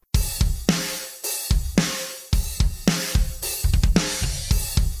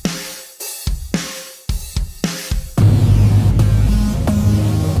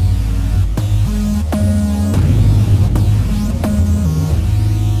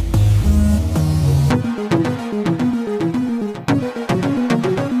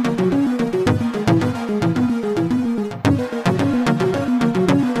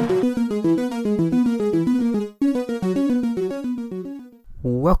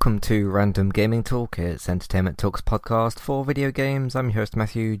Welcome to Random Gaming Talk. It's Entertainment Talks podcast for video games. I'm your host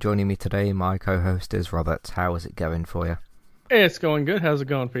Matthew. Joining me today, my co-host is Robert. How is it going for you? Hey, it's going good. How's it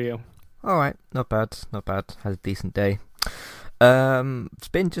going for you? All right, not bad. Had a decent day. It's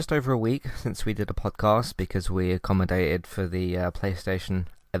been just over a week since we did a podcast because we accommodated for the PlayStation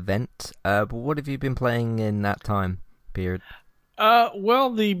event. But what have you been playing in that time period?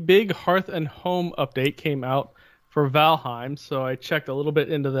 Well, the big Hearth and Home update came out for Valheim, so I checked a little bit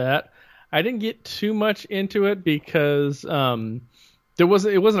into that. I didn't get too much into it because it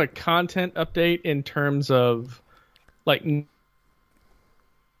wasn't a content update in terms of like new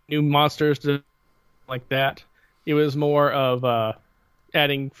monsters like that. It was more of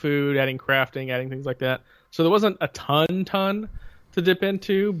adding food, adding crafting, adding things like that. So there wasn't a ton to dip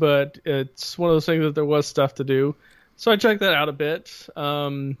into, but it's one of those things that there was stuff to do. So I checked that out a bit.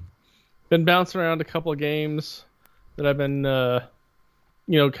 Been bouncing around a couple of games that I've been,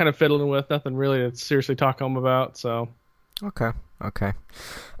 kind of fiddling with. Nothing really to seriously talk home about. So. Okay.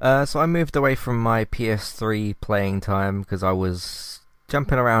 So I moved away from my PS3 playing time because I was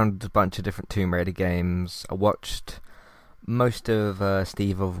jumping around a bunch of different Tomb Raider games. I watched most of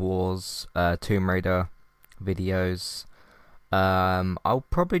Steve of War's Tomb Raider videos. I'll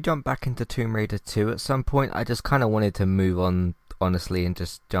probably jump back into Tomb Raider 2 at some point. I just kind of wanted to move on, honestly, and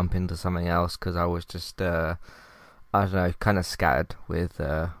just jump into something else because I was just, I don't know, kind of scattered with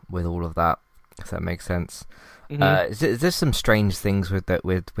all of that, if that makes sense. Mm-hmm. There's some strange things with that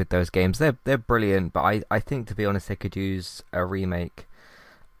with those games. They're brilliant, but I think, to be honest, they could use a remake.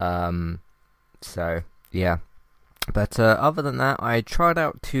 So yeah. But other than that, I tried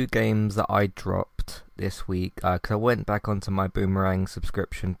out two games that I dropped this week because I went back onto my Boomerang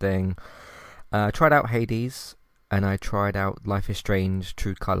subscription thing. I tried out Hades, and I tried out Life is Strange: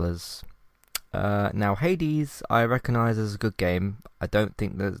 True Colors. Now, Hades, I recognise as a good game. I don't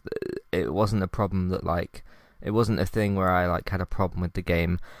think that it wasn't a problem that, it wasn't a thing where I, had a problem with the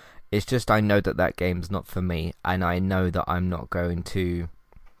game. It's just I know that game's not for me, and I know that I'm not going to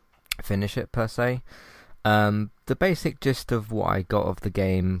finish it, per se. The basic gist of what I got of the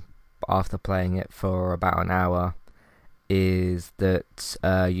game after playing it for about an hour is that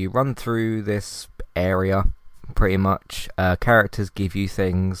you run through this area, pretty much. Characters give you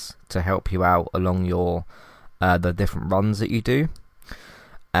things to help you out along your the different runs that you do,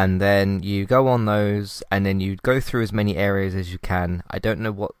 and then you go on those, and then you go through as many areas as you can. I don't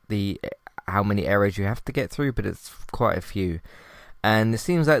know how many areas you have to get through, but it's quite a few. And it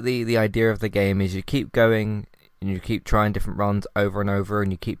seems like the idea of the game is you keep going and you keep trying different runs over and over,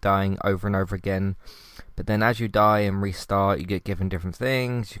 and you keep dying over and over again. But then as you die and restart, you get given different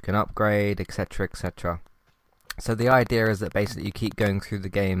things, you can upgrade, etc, etc. So the idea is that basically you keep going through the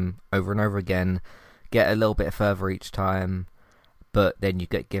game over and over again, get a little bit further each time, but then you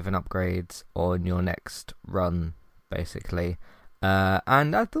get given upgrades on your next run, basically.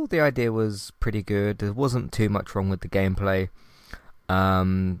 And I thought the idea was pretty good. There wasn't too much wrong with the gameplay.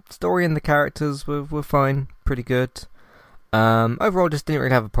 Story and the characters were fine, pretty good. Overall, just didn't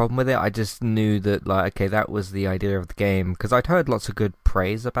really have a problem with it. I just knew that, okay, that was the idea of the game, because I'd heard lots of good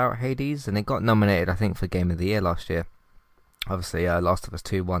praise about Hades, and it got nominated, I think, for Game of the Year last year. Obviously, Last of Us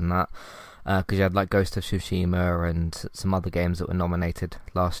 2 won that, because you had, Ghost of Tsushima and some other games that were nominated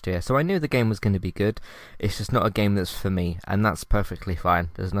last year. So I knew the game was going to be good. It's just not a game that's for me, and that's perfectly fine.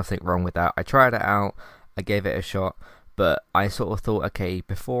 There's nothing wrong with that. I tried it out, I gave it a shot, but I sort of thought, okay,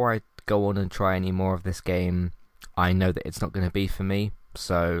 before I go on and try any more of this game, I know that it's not going to be for me,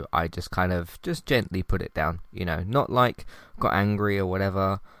 so I just kind of just gently put it down, not got angry or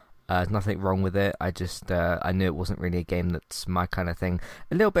whatever. There's nothing wrong with it. I just I knew it wasn't really a game that's my kind of thing.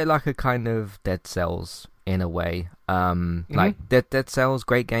 A little bit like a kind of Dead Cells in a way. Like Dead Cells,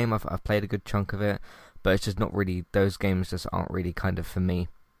 great game. I've played a good chunk of it, but it's just not really. Those games just aren't really kind of for me.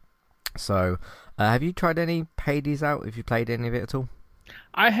 So, have you tried any Hades out? Have you played any of it at all?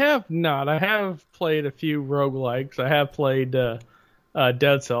 I have not. I have played a few roguelikes. I have played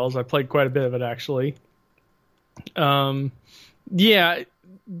Dead Cells. I played quite a bit of it, actually. Yeah,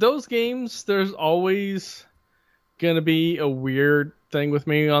 those games, there's always going to be a weird thing with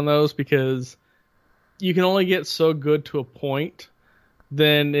me on those because you can only get so good to a point.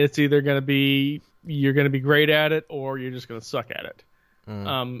 Then it's either going to be you're going to be great at it or you're just going to suck at it.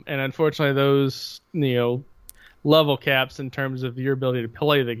 And unfortunately, those level caps in terms of your ability to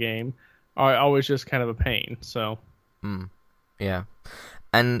play the game are always just kind of a pain. So, yeah.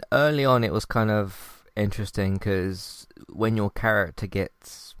 And early on, it was kind of interesting because when your character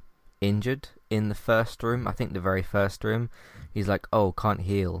gets injured in the first room, I think the very first room, he's like, "Oh, can't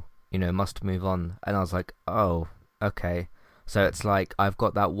heal. Must move on." And I was like, "Oh, okay." So it's like I've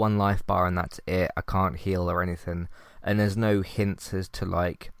got that one life bar and that's it. I can't heal or anything, and there's no hints as to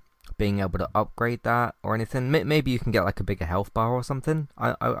like being able to upgrade that or anything. Maybe you can get like a bigger health bar or something.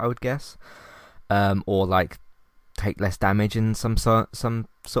 I would guess, or like take less damage in some sort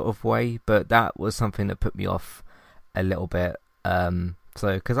of way. But that was something that put me off a little bit.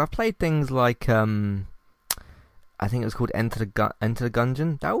 So because I've played things like I think it was called Enter the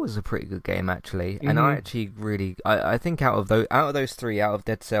Gungeon. That was a pretty good game actually, and I actually really I think out of those three, out of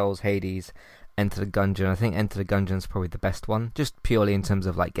Dead Cells, Hades, Enter the Gungeon, I think Enter the Gungeon is probably the best one, just purely in terms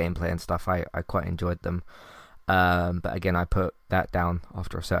of like gameplay and stuff. I quite enjoyed them, but again I put that down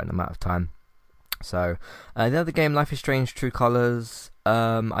after a certain amount of time. So the other game, Life is Strange: True Colors.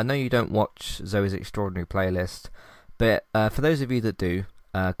 I know you don't watch Zoe's Extraordinary Playlist, but for those of you that do,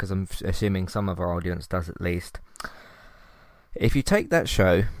 because I'm assuming some of our audience does at least, if you take that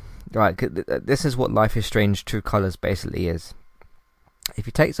show, right, this is what Life is Strange: True Colors basically is. If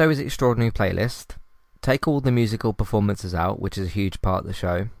you take Zoe's Extraordinary Playlist, take all the musical performances out, which is a huge part of the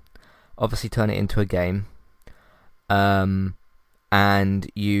show, obviously turn it into a game, and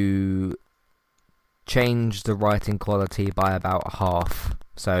you change the writing quality by about half.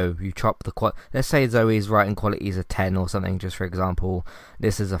 So you chop the let's say Zoe's writing quality is a 10 or something, just for example.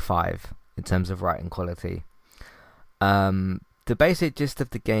 This is a 5 in terms of writing quality. The basic gist of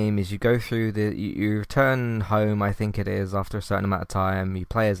the game is you go through you return home, I think it is, after a certain amount of time. You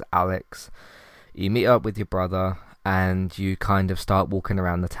play as Alex, you meet up with your brother, and you kind of start walking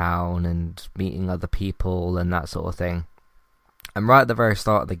around the town and meeting other people and that sort of thing. And right at the very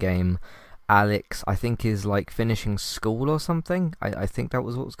start of the game, Alex, I think, is like finishing school or something. I think that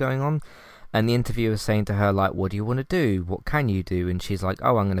was what was going on. And the interviewer was saying to her, like, what do you want to do? What can you do? And she's like,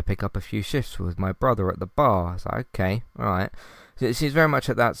 oh, I'm going to pick up a few shifts with my brother at the bar. I was like, okay, alright. So she's very much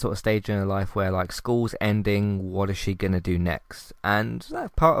at that sort of stage in her life where, like, school's ending, what is she going to do next? And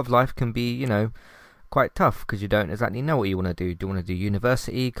that part of life can be, you know, quite tough because you don't exactly know what you want to do. Do you want to do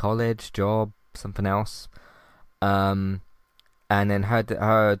university, college, job, something else? And then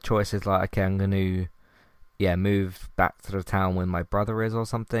her choice is like, okay, I'm going to move back to the town where my brother is or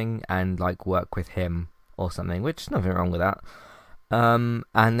something, and like work with him or something, which is nothing wrong with that. And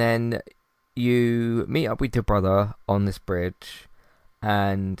then you meet up with your brother on this bridge,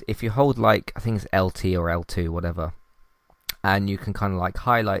 and if you hold like, I think it's LT or L2, whatever, and you can kind of like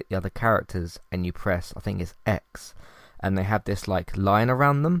highlight the other characters, and you press, I think it's X, and they have this like line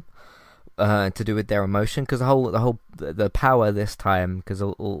around them to do with their emotion, because the power this time, because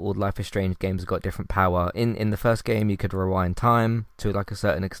all Life is Strange games have got different power. In the first game you could rewind time to like a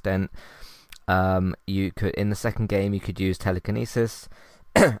certain extent. You could, in the second game, you could use telekinesis,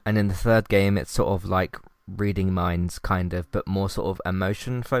 and in the third game it's sort of like reading minds kind of, but more sort of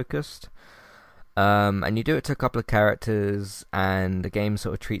emotion focused. And you do it to a couple of characters, and the game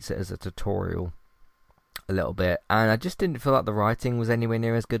sort of treats it as a tutorial a little bit, and I just didn't feel like the writing was anywhere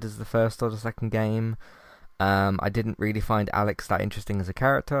near as good as the first or the second game. I didn't really find Alex that interesting as a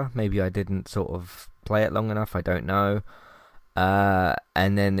character. Maybe I didn't sort of play it long enough, I don't know.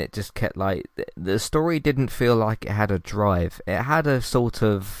 And then it just kept like, the story didn't feel like it had a drive. It had a sort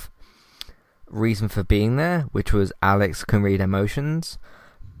of reason for being there, which was Alex can read emotions,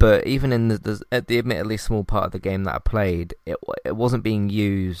 but even in the admittedly small part of the game that I played, it wasn't being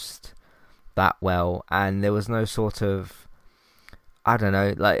used that well, and there was no sort of, I don't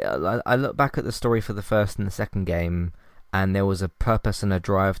know, like I look back at the story for the first and the second game, and there was a purpose and a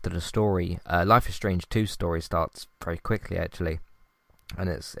drive to the story. Life is Strange 2 story starts very quickly actually, and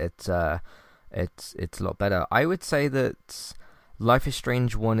it's a lot better. I would say that Life is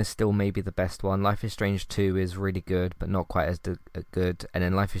Strange 1 is still maybe the best one. Life is Strange 2 is really good, but not quite as good. And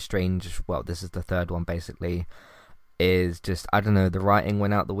then Life is Strange, well, this is the third one basically, is just, I don't know, the writing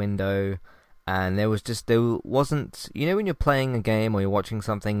went out the window. And there wasn't, you know, when you're playing a game or you're watching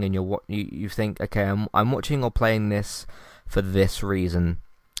something and you think, okay, I'm watching or playing this for this reason,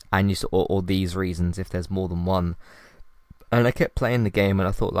 and or these reasons if there's more than one. And I kept playing the game and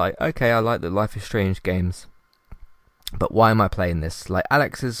I thought, like, okay, I like the Life is Strange games, but why am I playing this? Like,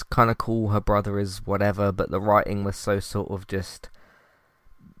 Alex is kind of cool, her brother is whatever, but the writing was so sort of just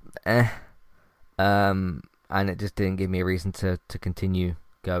and it just didn't give me a reason to continue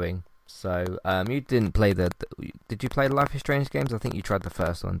going. So, you didn't play did you play the Life is Strange games? I think you tried the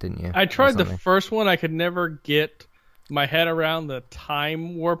first one, didn't you? I tried the first one. I could never get my head around the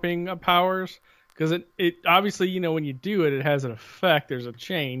time warping powers, because it obviously, you know, when you do it, it has an effect. There's a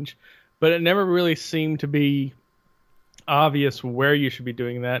change, but it never really seemed to be obvious where you should be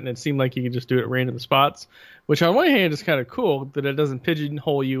doing that, and it seemed like you could just do it at random spots, which on one hand is kind of cool that it doesn't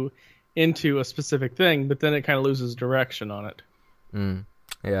pigeonhole you into a specific thing, but then it kind of loses direction on it.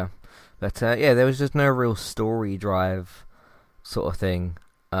 Yeah, but yeah, there was just no real story drive sort of thing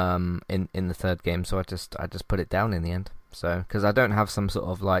in the third game, so I just put it down in the end. So because I don't have some sort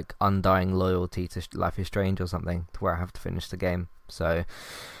of like undying loyalty to Life is Strange or something to where I have to finish the game. So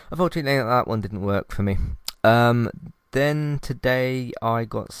unfortunately, that one didn't work for me. Then today I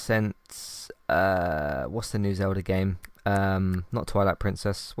got sent what's the new Zelda game? Not Twilight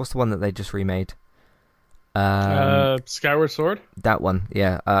Princess. What's the one that they just remade? Skyward Sword? That one,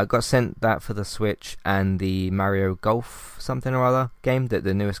 yeah. I got sent that for the Switch and the Mario Golf something or other game,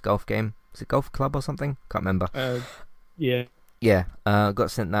 the newest golf game. Is it Golf Club or something? Can't remember. Yeah. Yeah,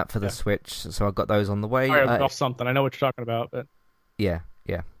 got sent that for the Switch, so I got those on the way. Mario Golf something. I know what you're talking about, but yeah.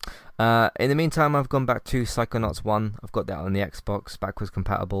 In the meantime, I've gone back to Psychonauts 1. I've got that on the Xbox, backwards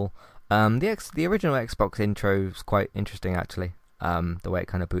compatible. The original Xbox intro is quite interesting, actually. The way it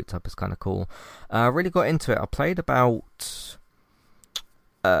kind of boots up is kind of cool. I really got into it. I played about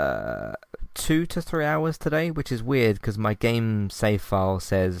 2 to 3 hours today, which is weird because my game save file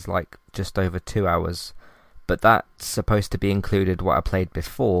says like just over 2 hours, but that's supposed to be included what I played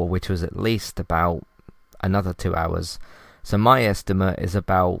before, which was at least about another 2 hours. So my estimate is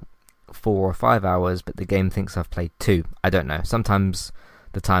about 4 or 5 hours, but the game thinks I've played 2. I don't know. Sometimes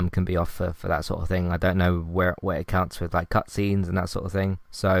the time can be off for that sort of thing. I don't know where it counts with like cutscenes and that sort of thing.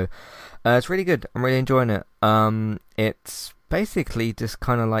 So it's really good. I'm really enjoying it. It's basically just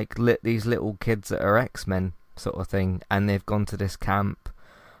kind of like these little kids that are X-Men sort of thing, and they've gone to this camp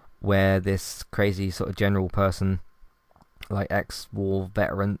where this crazy sort of general person, like ex-war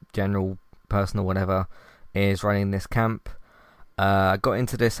veteran general person or whatever, is running this camp. I got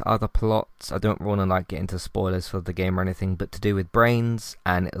into this other plot. I don't want to like get into spoilers for the game or anything, but to do with brains,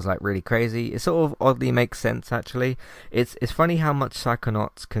 and it was like really crazy. It sort of oddly makes sense actually. It's funny how much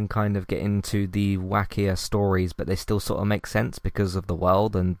Psychonauts can kind of get into the wackier stories, but they still sort of make sense because of the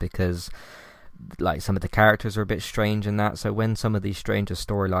world and because like some of the characters are a bit strange and that. So when some of these stranger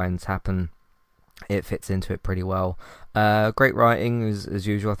storylines happen, it fits into it pretty well. Great writing as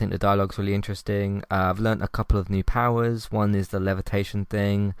usual. I think the dialogue's really interesting. I've learnt a couple of new powers. One is the levitation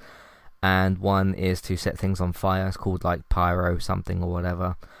thing, and one is to set things on fire. It's called like pyro something or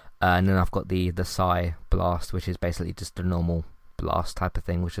whatever. And then I've got the Psy blast, which is basically just a normal blast type of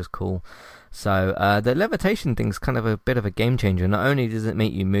thing, which is cool. So the levitation thing's kind of a bit of a game changer. Not only does it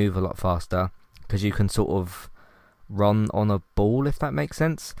make you move a lot faster, because you can sort of run on a ball, if that makes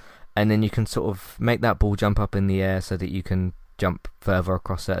sense. And then you can sort of make that ball jump up in the air so that you can jump further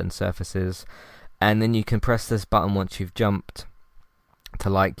across certain surfaces. And then you can press this button once you've jumped to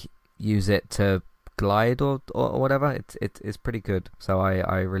like use it to glide or whatever. It's pretty good. So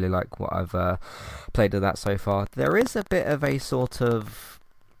I really like what I've played of that so far. There is a bit of a sort of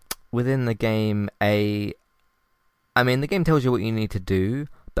within the game the game tells you what you need to do,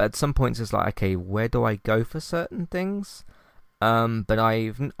 but at some points it's like, okay, where do I go for certain things? But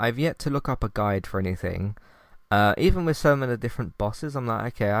I've yet to look up a guide for anything. Even with some of the different bosses, I'm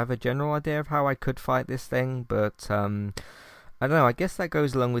like, okay, I have a general idea of how I could fight this thing, but I don't know. I guess that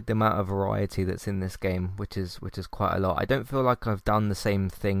goes along with the amount of variety that's in this game, which is quite a lot. I don't feel like I've done the same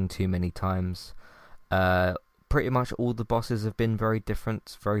thing too many times. Pretty much all the bosses have been very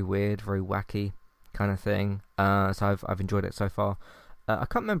different, very weird, very wacky kind of thing. So I've enjoyed it so far. I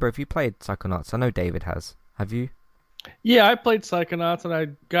can't remember if you played Psychonauts. I know David has. Have you? Yeah, I played Psychonauts, and I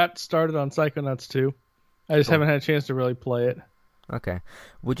got started on Psychonauts 2. I just haven't had a chance to really play it. Okay.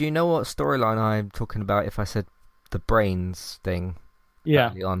 Would you know what storyline I'm talking about if I said the brains thing? Yeah.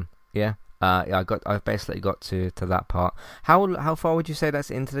 Early on? Yeah? Yeah, I've basically got to that part. How far would you say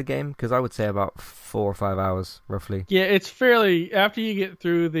that's into the game? Because I would say about 4 or 5 hours, roughly. Yeah, it's fairly... After you get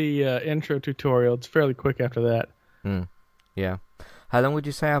through the intro tutorial, it's fairly quick after that. Yeah. How long would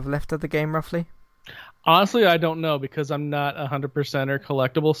you say I've left of the game, roughly? Honestly, I don't know because I'm not 100%er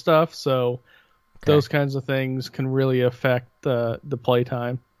collectible stuff, so those kinds of things can really affect the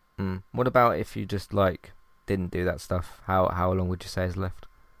playtime. What about if you just like didn't do that stuff? How long would you say is left?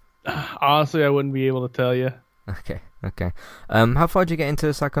 Honestly, I wouldn't be able to tell you. Okay. How far did you get into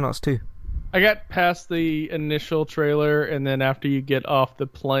Psychonauts 2? I got past the initial trailer, and then after you get off the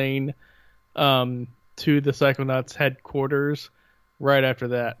plane to the Psychonauts headquarters, right after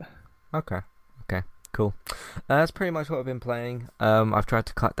that. Okay. Cool. That's pretty much what I've been playing. I've tried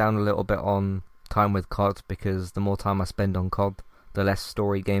to cut down a little bit on time with COD because the more time I spend on COD, the less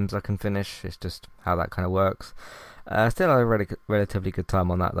story games I can finish. It's just how that kind of works. Still had a relatively good time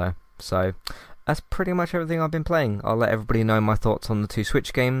on that though. So that's pretty much everything I've been playing. I'll let everybody know my thoughts on the 2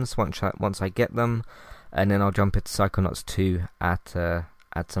 Switch games once I get them, and then I'll jump into Psychonauts 2 at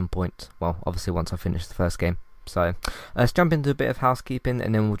at some point. Well, obviously once I finish the first game. So let's jump into a bit of housekeeping,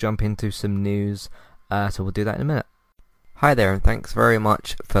 and then we'll jump into some news. So we'll do that in a minute. Hi there, and thanks very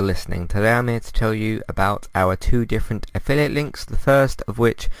much for listening. Today I'm here to tell you about our 2 different affiliate links. The first of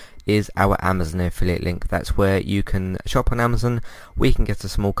which is our Amazon affiliate link. That's where you can shop on Amazon. We can get a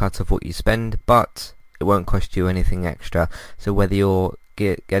small cut of what you spend, but it won't cost you anything extra. So whether you're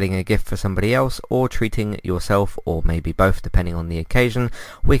getting a gift for somebody else or treating yourself, or maybe both depending on the occasion,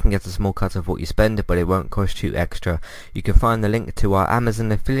 we can get a small cut of what you spend, but it won't cost you extra. You can find the link to our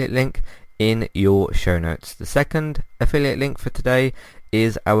Amazon affiliate link in your show notes. The second affiliate link for today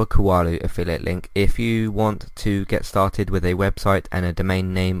is our Kualu affiliate link. If you want to get started with a website and a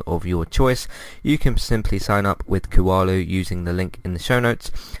domain name of your choice, you can simply sign up with Kualu using the link in the show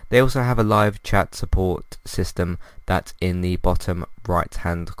notes. They also have a live chat support system that's in the bottom right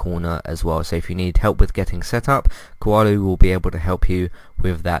hand corner as well. So if you need help with getting set up, Kualu will be able to help you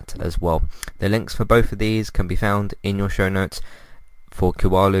with that as well. The links for both of these can be found in your show notes for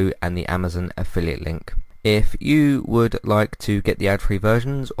Kualu and the Amazon affiliate link. If you would like to get the ad-free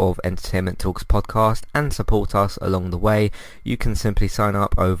versions of Entertainment Talks podcast and support us along the way, you can simply sign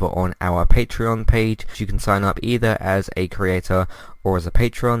up over on our Patreon page. You can sign up either as a creator or as a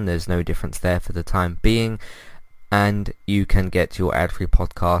patron. There's no difference there for the time being, and you can get your ad-free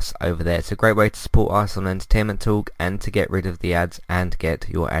podcasts over there. It's a great way to support us on Entertainment Talk and to get rid of the ads and get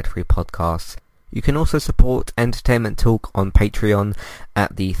your ad-free podcasts. You can also support Entertainment Talk on Patreon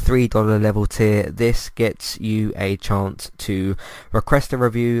at the $3 level tier. This gets you a chance to request a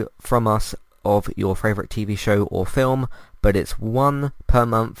review from us of your favourite TV show or film, but it's 1 per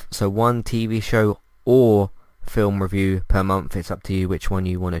month, so 1 TV show or film review per month. It's up to you which one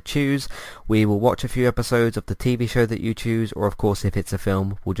you want to choose. We will watch a few episodes of the TV show that you choose, or of course if it's a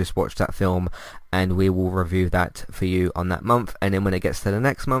film, we'll just watch that film and we will review that for you on that month. And then when it gets to the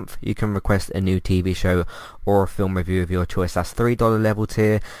next month, you can request a new TV show or a film review of your choice. That's $3 level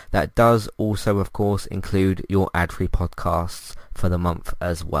tier. That does also of course include your ad-free podcasts for the month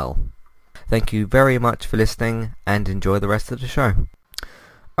as well. Thank you very much for listening and enjoy the rest of the show.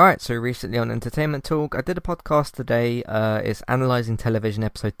 Alright, so recently on Entertainment Talk, I did a podcast today. It's Analysing Television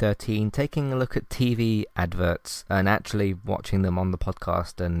episode 13, taking a look at TV adverts and actually watching them on the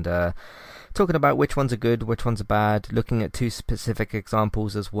podcast and talking about which ones are good, which ones are bad, looking at 2 specific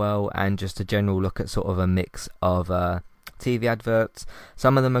examples as well, and just a general look at sort of a mix of TV adverts.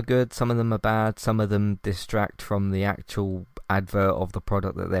 Some of them are good, some of them are bad, some of them distract from the actual advert of the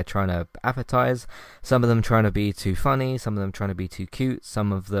product that they're trying to advertise. Some of them trying to be too funny, some of them trying to be too cute,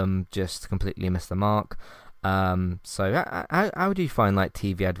 some of them just completely miss the mark. So how do you find like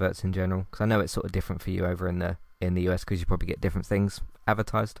TV adverts in general? Because I know it's sort of different for you over in the US, because you probably get different things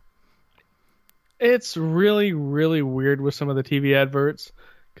advertised. It's really, really weird with some of the TV adverts,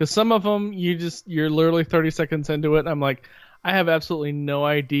 because some of them you're literally 30 seconds into it. I'm like, I have absolutely no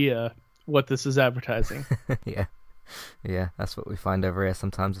idea what this is advertising. Yeah, that's what we find over here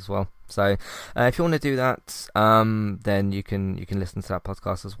sometimes as well. So if you want to do that, then you can listen to that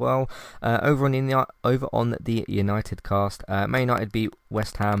podcast as well. Over on the United cast, Man United beat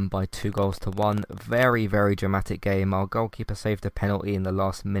West Ham by 2-1. Very, very dramatic game. Our goalkeeper saved a penalty in the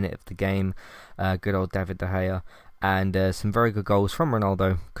last minute of the game. Good old David De Gea. And some very good goals from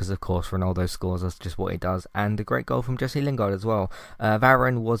Ronaldo, because of course Ronaldo scores, that's just what he does, and a great goal from Jesse Lingard as well.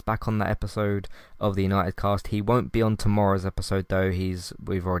 Varane was back on that episode of the United cast. He won't be on tomorrow's episode though,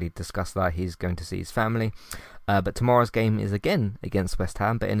 we've already discussed that, he's going to see his family. But tomorrow's game is again against West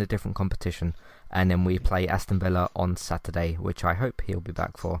Ham, but in a different competition. And then we play Aston Villa on Saturday, which I hope he'll be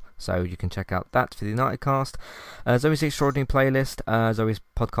back for. So you can check out that for the United cast. Zoe's Extraordinary Playlist, Zoe's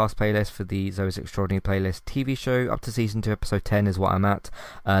podcast playlist for the Zoe's Extraordinary Playlist TV show. Up to Season 2, Episode 10 is what I'm at.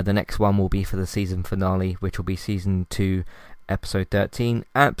 The next one will be for the season finale, which will be Season 2, Episode 13.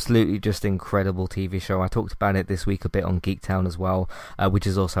 Absolutely just incredible TV show. I talked about it this week a bit on Geektown as well, which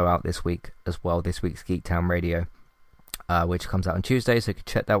is also out this week as well, this week's Geektown Radio, which comes out on Tuesday, so you can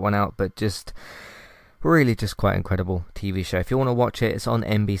check that one out. But just really just quite incredible TV show. If you want to watch it, it's on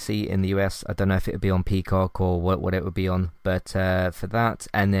NBC in the US. I don't know if it would be on Peacock or what it would be on, but for that,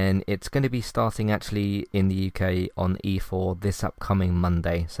 and then it's going to be starting actually in the UK on E4 this upcoming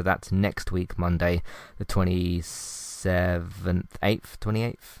Monday. So that's next week Monday, the 27th, 8th,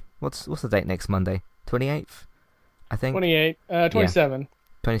 28th. What's the date next Monday? 28th, I think. 27. Yeah.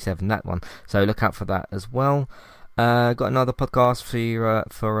 27, that one. So look out for that as well. Got another podcast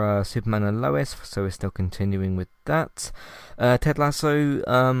for Superman and Lois, so we're still continuing with that. Ted Lasso,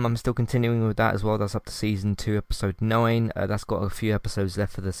 I'm still continuing with that as well. That's up to Season 2, Episode 9. That's got a few episodes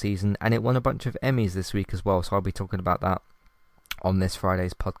left for the season, and it won a bunch of Emmys this week as well, so I'll be talking about that on this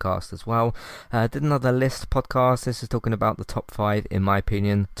Friday's podcast as well. Did another list podcast. This is talking about the top 5, in my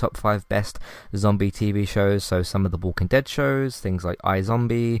opinion, top 5 best zombie TV shows. So some of the Walking Dead shows, things like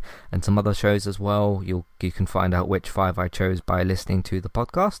iZombie, and some other shows as well. You can find out which 5 I chose by listening to the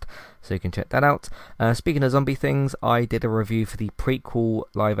podcast, so you can check that out. Speaking of zombie things, I did a review for the prequel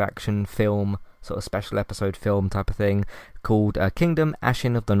live action film, sort of special episode film type of thing, called Kingdom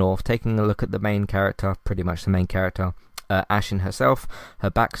Ashen of the North, taking a look at the main character, pretty much the main character, Ashen herself, her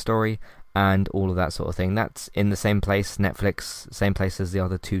backstory, and all of that sort of thing. That's in the same place, Netflix, same place as the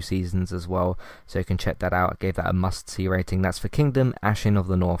other 2 seasons as well, so you can check that out. I gave that a must-see rating. That's for Kingdom Ashen of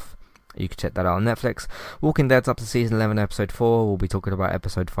the North. You can check that out on Netflix. Walking Dead's up to season 11, episode 4. We'll be talking about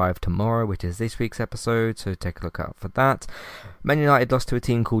episode 5 tomorrow, which is this week's episode, so take a look out for that. Man United lost to a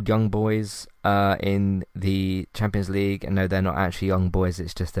team called Young Boys in the Champions League. And no, they're not actually Young Boys,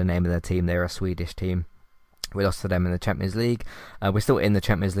 it's just the name of their team. They're a Swedish team. We lost to them in the Champions League. We're still in the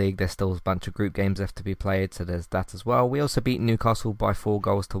Champions League. There's still a bunch of group games left to be played, so there's that as well. We also beat Newcastle by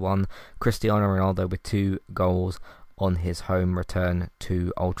 4-1. Cristiano Ronaldo with 2 goals on his home return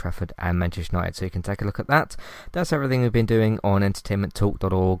to Old Trafford and Manchester United, so you can take a look at that. That's everything we've been doing on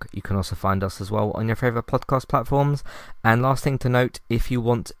entertainmenttalk.org. You can also find us as well on your favourite podcast platforms. And last thing to note, if you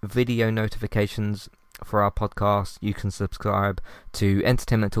want video notifications for our podcast, you can subscribe to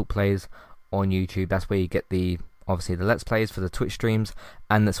Entertainment Talk Plays on YouTube. That's where you get obviously the Let's Plays for the Twitch streams,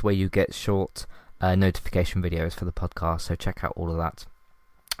 and that's where you get short notification videos for the podcast, so check out all of that.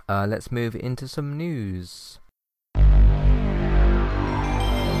 Let's move into some news.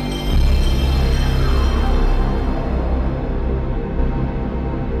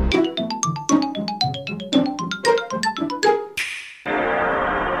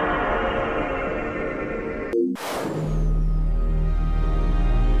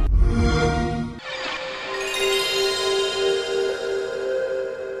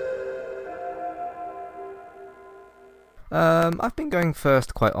 I've been going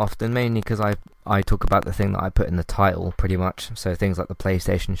first quite often, mainly because I talk about the thing that I put in the title, pretty much. So things like the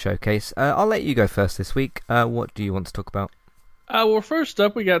PlayStation Showcase. I'll let you go first this week. What do you want to talk about? Well, first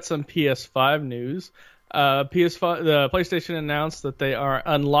up, we got some PS5 news. PS5, the PlayStation announced that they are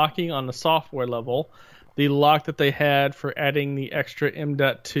unlocking on the software level the lock that they had for adding the extra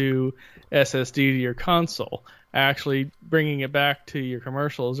M.2 SSD to your console. Actually, bringing it back to your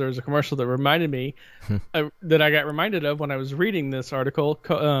commercials, there was a commercial that reminded me that I got reminded of when I was reading this article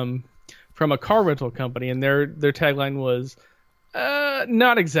from a car rental company, and their tagline was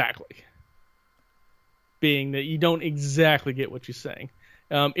not exactly, being that you don't exactly get what you're saying.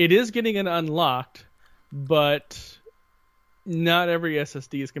 It is getting it unlocked, but not every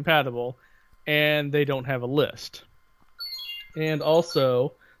SSD is compatible, and they don't have a list. And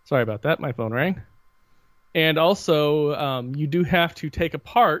also, sorry about that, my phone rang. And also, you do have to take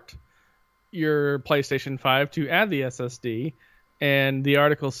apart your PlayStation 5 to add the SSD, and the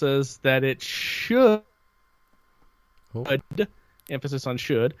article says that it should, emphasis on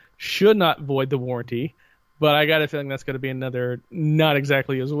should not void the warranty, but I got a feeling that's going to be another not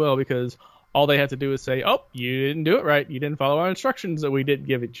exactly as well, because all they have to do is say, oh, you didn't do it right, you didn't follow our instructions that we did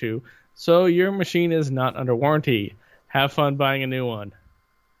give it to, so your machine is not under warranty. Have fun buying a new one.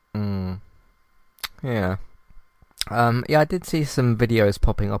 Yeah. I did see some videos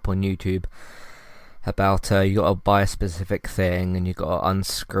popping up on YouTube about you got to buy a specific thing and you got to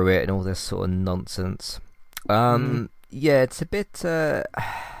unscrew it and all this sort of nonsense. Yeah, it's a bit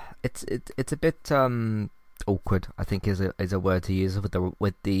it's a bit awkward, I think is a word to use,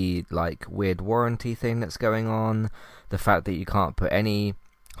 with the like weird warranty thing that's going on. The fact that you can't put any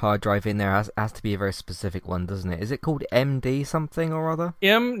hard drive in there has to be a very specific one, doesn't it? Is it called MD something or other?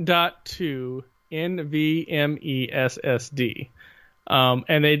 M.2 NVMe SSD.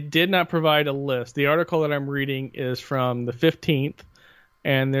 And they did not provide a list. The article that I'm reading is from the 15th,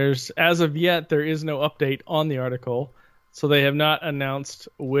 and as of yet, there is no update on the article, so they have not announced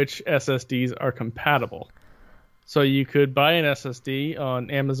which SSDs are compatible. So you could buy an SSD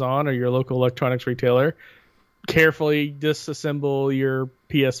on Amazon or your local electronics retailer, carefully disassemble your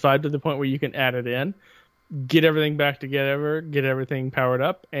PS5 to the point where you can add it in, get everything back together, get everything powered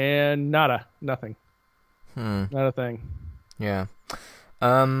up, and nothing. Not a thing. Yeah.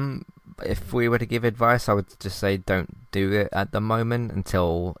 If we were to give advice, I would just say don't do it at the moment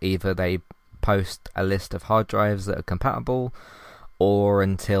until either they post a list of hard drives that are compatible, or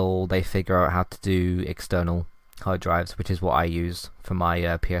until they figure out how to do external hard drives, which is what I used for my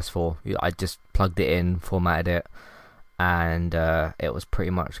PS4. I just plugged it in, formatted it, and it was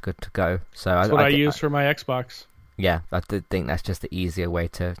pretty much good to go. So that's what I use for my Xbox. Yeah, I did think that's just the easier way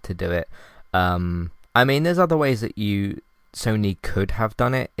to do it. I mean, there's other ways that you Sony could have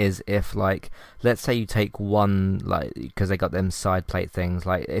done it is if, like, let's say you take one, like, because they got them side plate things,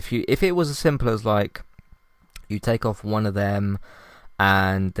 like if it was as simple as like you take off one of them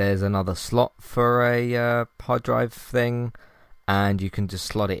and there's another slot for a hard drive thing and you can just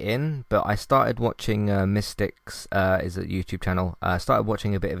slot it in. But I started watching Mystics, is a YouTube channel. I started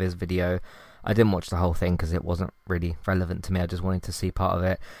watching a bit of his video. I didn't watch the whole thing because it wasn't really relevant to me. I just wanted to see part of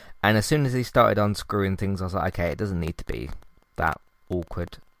it. And as soon as he started unscrewing things, I was like, okay, it doesn't need to be that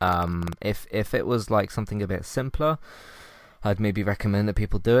awkward. If it was like something a bit simpler, I'd maybe recommend that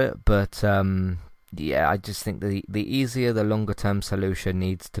people do it. But yeah, I just think the easier, the longer term solution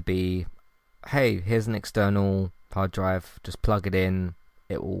needs to be, hey, here's an external hard drive, just plug it in,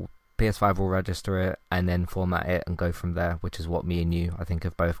 PS5 will register it and then format it and go from there, which is what me and you, I think,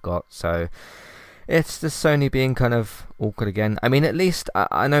 have both got. So it's just Sony being kind of awkward again. I mean, at least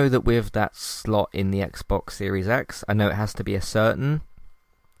I know that with that slot in the Xbox Series X, I know it has to be a certain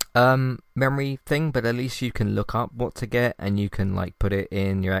memory thing, but at least you can look up what to get and you can like put it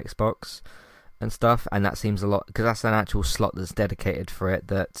in your Xbox and stuff, and that seems a lot, because that's an actual slot that's dedicated for it.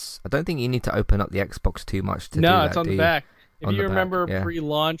 I don't think you need to open up the Xbox too much to do that. No, it's on the back. If you remember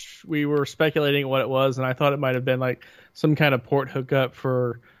pre-launch, we were speculating what it was, and I thought it might have been like some kind of port hookup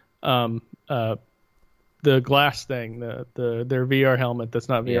for the glass thing, their VR helmet that's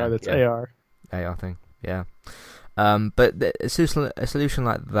not VR, that's AR. AR thing, yeah. But a solution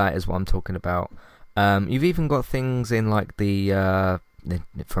like that is what I'm talking about. You've even got things in like the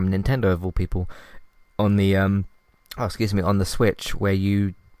from Nintendo of all people on the on the Switch, where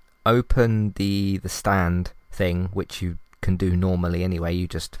you open the stand thing, which you can do normally anyway. You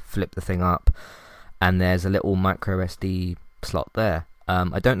just flip the thing up and there's a little micro SD slot there.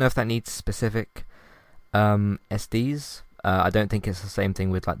 I don't know if that needs specific SDs. I don't think it's the same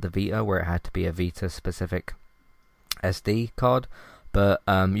thing with like the Vita, where it had to be a Vita specific SD card, but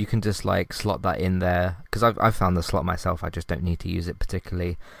you can just like slot that in there, because I've found the slot myself. I just don't need to use it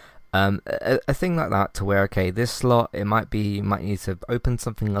particularly. A thing like that, to where, okay, this slot, you might need to open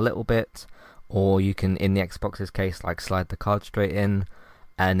something a little bit, or you can, in the Xbox's case, like slide the card straight in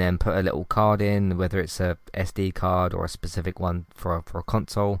and then put a little card in, whether it's a SD card or a specific one for a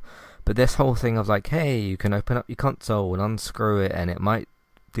console. But this whole thing of like, hey, you can open up your console and unscrew it, and it might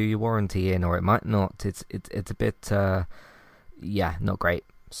do your warranty in, or it might not. It's a bit not great.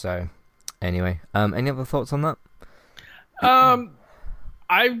 So anyway, any other thoughts on that?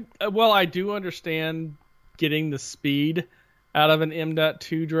 I do understand getting the speed out of an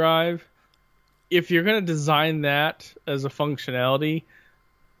M.2 drive. If you're going to design that as a functionality,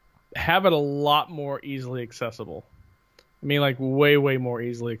 have it a lot more easily accessible. I mean, like way more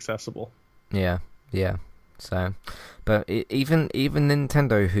easily accessible. Yeah. So, but even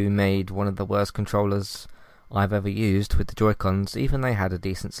Nintendo, who made one of the worst controllers I've ever used with the Joy-Cons, even they had a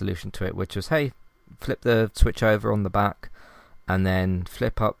decent solution to it, which was, hey, flip the Switch over on the back and then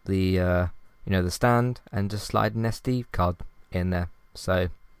flip up the the stand and just slide an SD card in there. So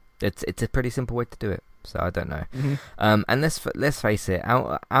it's a pretty simple way to do it. So I don't know. Mm-hmm. And let's face it,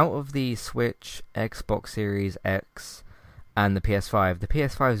 out of the Switch, Xbox Series X, and the PS5, the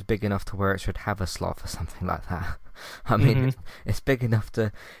PS5 is big enough to where it should have a slot for something like that. I mean, it's big enough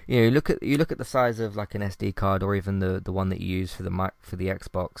to, you look at the size of like an SD card, or even the one that you use for the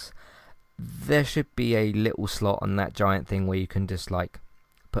Xbox. There should be a little slot on that giant thing where you can just like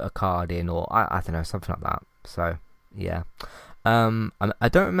put a card in, or I don't know, something like that. So yeah, I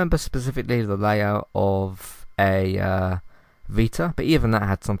don't remember specifically the layout of a Vita, but even that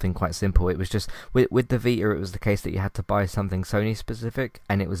had something quite simple. It was just with the Vita, it was the case that you had to buy something Sony specific,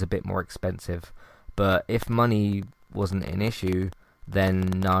 and it was a bit more expensive. But if money wasn't an issue, then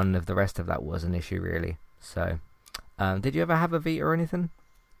none of the rest of that was an issue really. So, did you ever have a Vita or anything?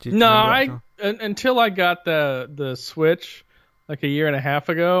 No, until I got the Switch like a year and a half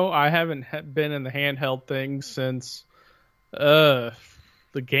ago, I haven't been in the handheld thing since the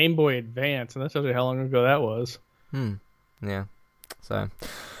Game Boy Advance, and that's actually how long ago that was. Yeah. So, all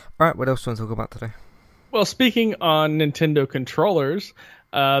right, what else do you want to talk about today? Well, speaking on Nintendo controllers,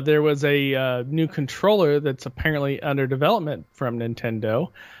 there was a new controller that's apparently under development from Nintendo.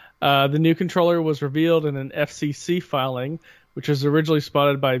 The new controller was revealed in an FCC filing, which was originally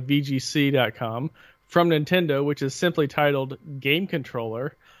spotted by VGC.com, from Nintendo, which is simply titled Game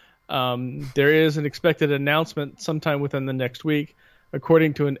Controller. There is an expected announcement sometime within the next week,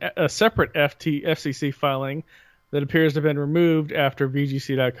 according to a separate FCC filing that appears to have been removed after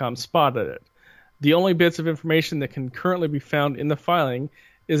VGC.com spotted it. The only bits of information that can currently be found in the filing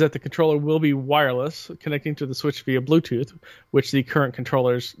is that the controller will be wireless, connecting to the Switch via Bluetooth, which the current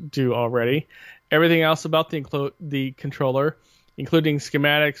controllers do already, Everything else about the controller, including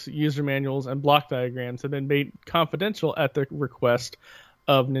schematics, user manuals, and block diagrams, have been made confidential at the request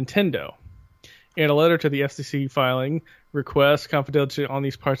of Nintendo. In a letter to the FCC filing request confidentiality on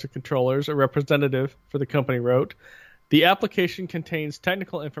these parts of controllers, a representative for the company wrote, "The application contains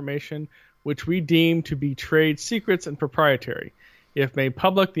technical information which we deem to be trade secrets and proprietary. If made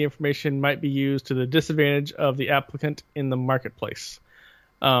public, the information might be used to the disadvantage of the applicant in the marketplace."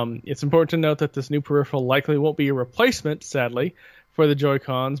 It's important to note that this new peripheral likely won't be a replacement, sadly, for the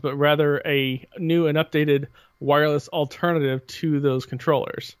Joy-Cons, but rather a new and updated wireless alternative to those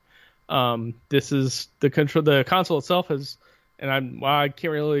controllers. This is the console itself has, and I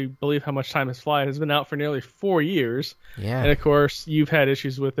can't really believe how much time has flied. It has been out for nearly 4 years. Yeah. And of course, you've had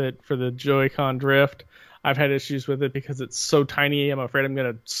issues with it for the Joy-Con Drift. I've had issues with it because it's so tiny. I'm afraid I'm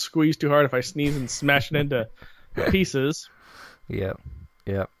going to squeeze too hard if I sneeze and smash it into pieces. Yeah.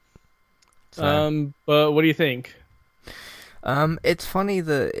 But what do you think? It's funny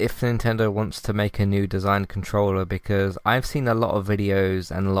that if Nintendo wants to make a new design controller, because I've seen a lot of videos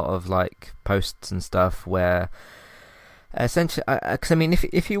and a lot of like posts and stuff where essentially, because I mean,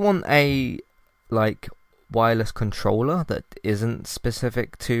 if you want a like wireless controller that isn't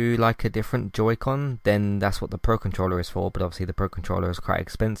specific to like a different Joy-Con, then that's what the Pro Controller is for. But obviously, the Pro Controller is quite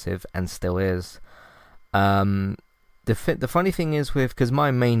expensive and still is. The funny thing is because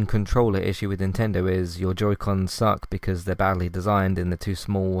my main controller issue with Nintendo is your Joy-Cons suck because they're badly designed and they're too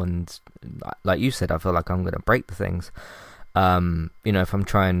small, and like you said, I feel like I'm going to break the things. If I'm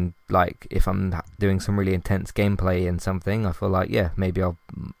trying, like, if I'm doing some really intense gameplay in something, I feel like, maybe I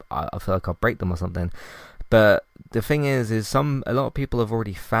feel like I'll break them or something. But the thing is a lot of people have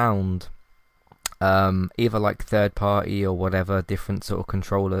already found either like third party or whatever different sort of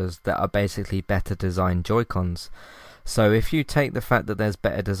controllers that are basically better designed Joy-Cons. So if you take the fact that there's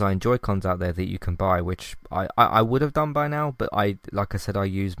better designed Joy-Cons out there that you can buy, which I would have done by now, but like I said, I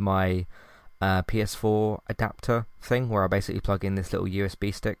use my PS4 adapter thing where I basically plug in this little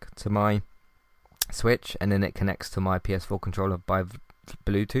USB stick to my Switch and then it connects to my PS4 controller by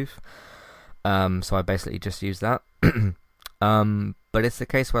Bluetooth. So I basically just use that. But it's the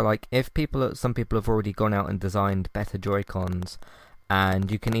case where like if some people have already gone out and designed better Joy-Cons,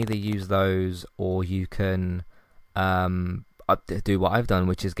 and you can either use those or you can do what I've done,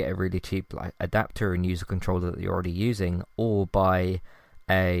 which is get a really cheap like adapter and use a controller that you're already using, or buy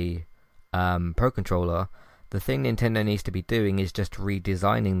a Pro Controller. The thing Nintendo needs to be doing is just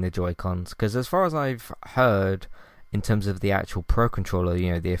redesigning the Joy-Cons, because as far as I've heard, in terms of the actual Pro Controller,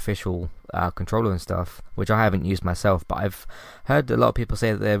 the official controller and stuff, which I haven't used myself, but I've heard a lot of people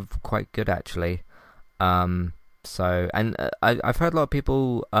say that they're quite good actually. I've heard a lot of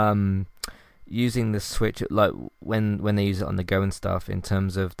people using the Switch like when they use it on the go and stuff, in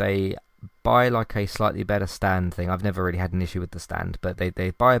terms of they buy like a slightly better stand thing. I've never really had an issue with the stand, but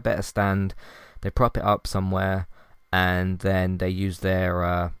they buy a better stand, they prop it up somewhere, and then they use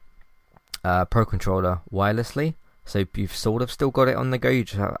their Pro Controller wirelessly. So you've sort of still got it on the go. You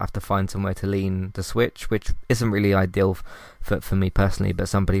just have to find somewhere to lean the Switch, which isn't really ideal for me personally,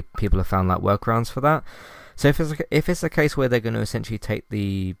 but people have found like workarounds for that. So if it's a case where they're going to essentially take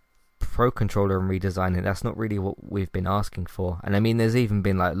the Pro Controller and redesign it, that's not really what we've been asking for. And I mean, there's even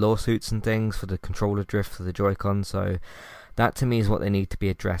been like lawsuits and things for the controller drift for the Joy-Con, so that to me is what they need to be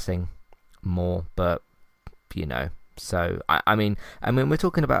addressing more. But so I mean we're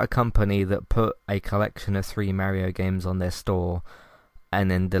talking about a company that put a collection of 3 Mario games on their store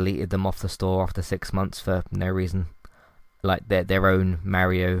and then deleted them off the store after 6 months for no reason, like their own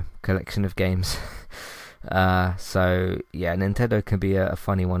Mario collection of games. So yeah, Nintendo can be a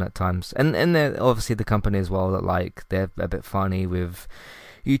funny one at times, and they're obviously the company as well that like they're a bit funny with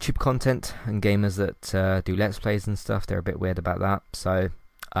YouTube content and gamers that do Let's Plays and stuff. They're a bit weird about that. So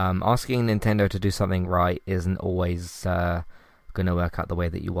asking Nintendo to do something right isn't always going to work out the way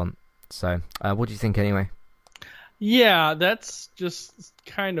that you want. So what do you think anyway? Yeah, that's just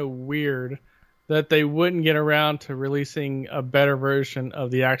kind of weird that they wouldn't get around to releasing a better version of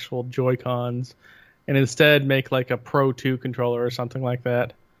the actual Joy-Cons and instead make like a Pro 2 controller or something like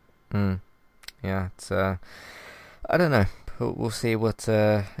that. Yeah, it's I don't know. We'll see what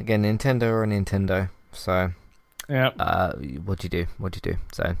again, Nintendo or Nintendo. So yeah. What'd you do?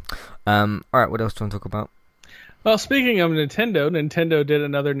 So all right, what else do you want to talk about? Well, speaking of Nintendo did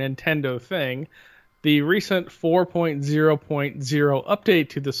another Nintendo thing. The recent 4.0.0 update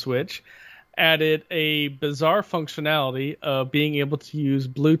to the Switch added a bizarre functionality of being able to use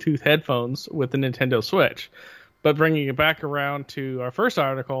Bluetooth headphones with the Nintendo Switch. But bringing it back around to our first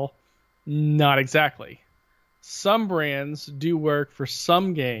article, not exactly. Some brands do work for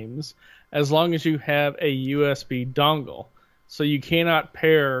some games, as long as you have a USB dongle. So you cannot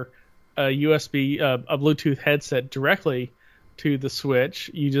pair a a Bluetooth headset directly to the Switch.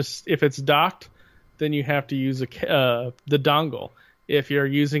 You just, if it's docked, then you have to use the dongle. If you're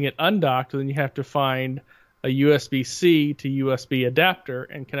using it undocked, then you have to find a USB-C to USB adapter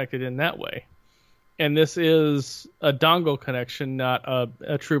and connect it in that way. And this is a dongle connection, not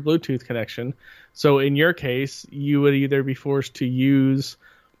a true Bluetooth connection. So in your case, you would either be forced to use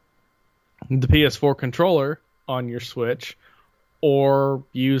the PS4 controller on your Switch or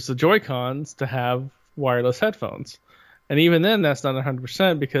use the Joy-Cons to have wireless headphones. And even then, that's not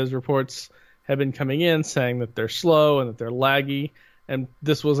 100% because reports have been coming in saying that they're slow and that they're laggy. And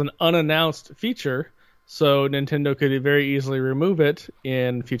this was an unannounced feature, so Nintendo could very easily remove it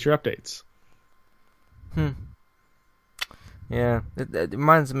in future updates. Yeah, it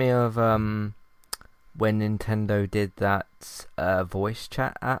reminds me of when Nintendo did that voice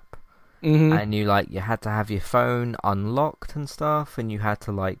chat app, and you had to have your phone unlocked and stuff, and you had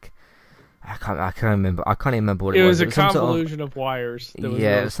to I can't remember what it was. It was a convolution of wires. It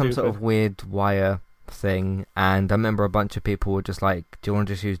was some sort of weird wire thing, and I remember a bunch of people were just like, "Do you want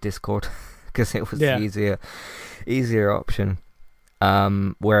to just use Discord?" Because it was the easier option.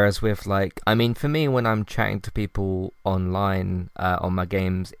 Whereas with for me, when I'm chatting to people online on my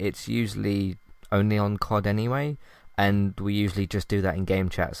games, it's usually only on COD anyway, and we usually just do that in game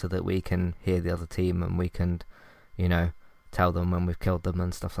chat so that we can hear the other team and we can, tell them when we've killed them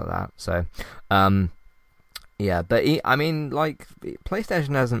and stuff like that. So, but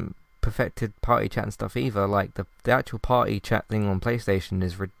PlayStation hasn't perfected party chat and stuff either. Like the actual party chat thing on PlayStation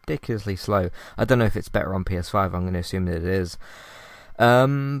is ridiculously slow. I don't know if it's better on PS5. I'm going to assume that it is.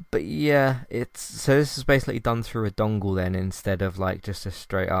 But yeah, so this is basically done through a dongle then, instead of just a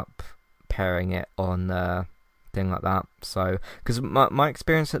straight up pairing it on thing like that. So because my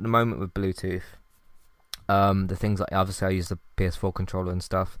experience at the moment with Bluetooth, the things obviously I use the PS4 controller and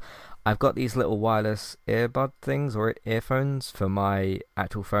stuff. I've got these little wireless earbud things or earphones for my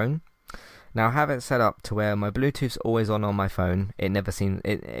actual phone. Now I have it set up to where my Bluetooth's always on my phone. It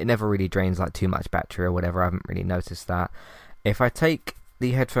never really drains too much battery or whatever. I haven't really noticed that. If I take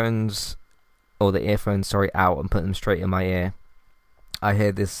the headphones or the earphones, out and put them straight in my ear, I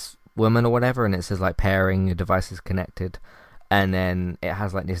hear this woman or whatever, and it says pairing, your device is connected, and then it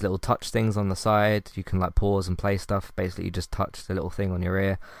has these little touch things on the side. You can pause and play stuff. Basically, you just touch the little thing on your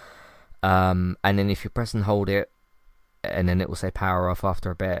ear, and then if you press and hold it, and then it will say power off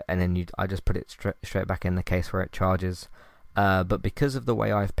after a bit, and then I just put it straight back in the case where it charges. But because of the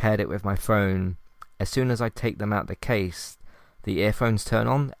way I've paired it with my phone, as soon as I take them out the case, the earphones turn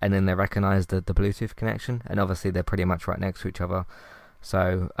on, and then they recognize the Bluetooth connection, and obviously they're pretty much right next to each other.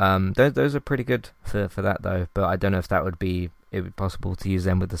 So those are pretty good for that though. But I don't know if it would be possible to use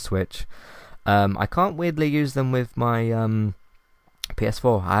them with the Switch. I can't weirdly use them with my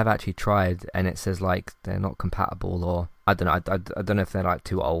PS4. I have actually tried, and it says they're not compatible, or I don't know. I don't know if they're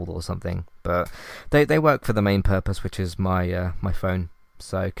too old or something. But they work for the main purpose, which is my my phone.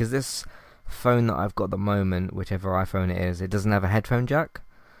 So because this phone that I've got at the moment, whichever iPhone it is, it doesn't have a headphone jack.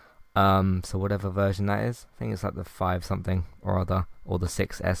 So whatever version that is, I think it's the 5 something or other, or the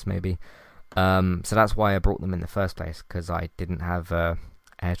 6S maybe. So that's why I brought them in the first place, because I didn't have a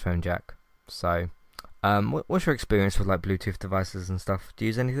headphone jack. So what's your experience with Bluetooth devices and stuff? Do you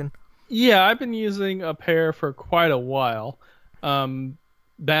use anything? Yeah, I've been using a pair for quite a while.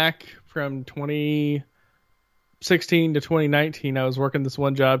 Back from 2016 to 2019, I was working this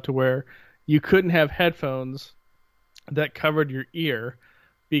one job to where you couldn't have headphones that covered your ear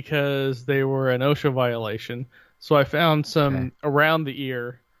because they were an OSHA violation. So I found some around the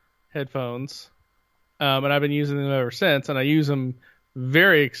ear headphones, and I've been using them ever since, and I use them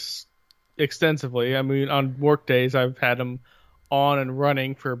very extensively. I mean, on work days, I've had them on and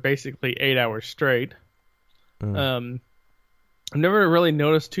running for basically 8 hours straight. I've never really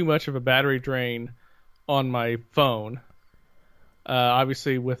noticed too much of a battery drain on my phone.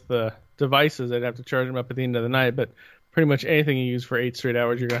 Obviously, with the devices, I'd have to charge them up at the end of the night, but pretty much anything you use for 8 straight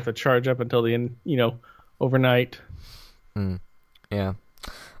hours, you're going to have to charge up until the end, overnight. Yeah.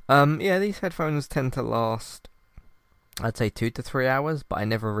 These headphones tend to last, I'd say 2 to 3 hours, but I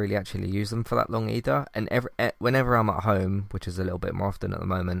never really actually use them for that long either. And whenever I'm at home, which is a little bit more often at the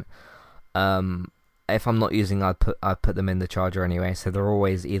moment, if I'm not using, I put them in the charger anyway, so they're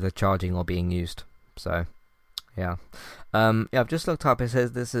always either charging or being used. So, yeah. I've just looked up. It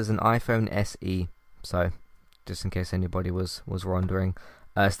says this is an iPhone SE, so just in case anybody was wondering.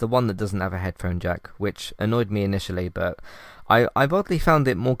 It's the one that doesn't have a headphone jack, which annoyed me initially, but I've oddly found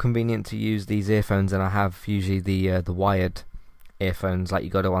it more convenient to use these earphones than I have usually the wired earphones, like you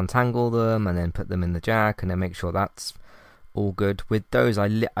got to untangle them and then put them in the jack and then make sure that's all good. With those, I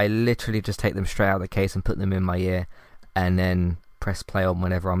literally just take them straight out of the case and put them in my ear and then press play on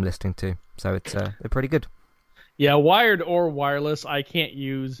whenever I'm listening to. So it's they're pretty good. Yeah, wired or wireless, I can't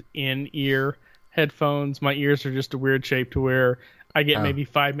use in-ear headphones. My ears are just a weird shape to where I get maybe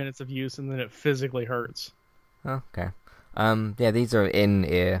 5 minutes of use and then it physically hurts. Okay. Yeah, these are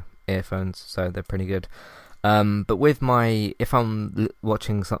in-ear earphones, so they're pretty good. But with if I'm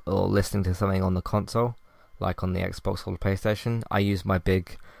watching or listening to something on the console, like on the Xbox or the PlayStation, I use my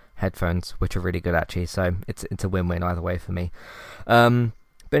big headphones, which are really good actually. So it's a win-win either way for me.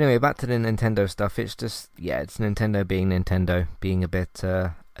 But anyway, back to the Nintendo stuff. It's just it's Nintendo being a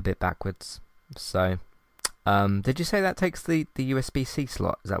bit backwards. So, did you say that takes the USB-C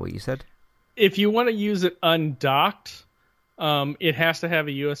slot? Is that what you said? If you want to use it undocked, it has to have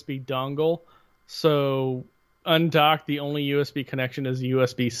a USB dongle. So undocked, the only USB connection is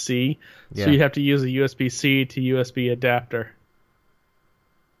USB-C. So you have to use a USB-C to USB adapter.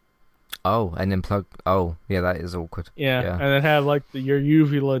 Oh, and then plug. Oh, yeah, that is awkward. Yeah. And then have like your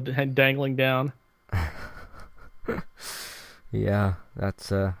uvula dangling down. Yeah,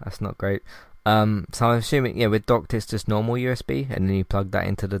 that's not great. So I'm assuming with docked it's just normal USB, and then you plug that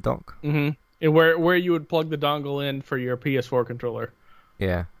into the dock. Mm-hmm. And where you would plug the dongle in for your PS4 controller.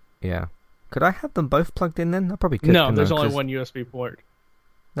 Yeah. Could I have them both plugged in then? I probably could. No, there's only one USB port.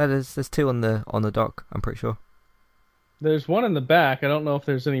 No, there's two on the dock. I'm pretty sure. There's one in the back. I don't know if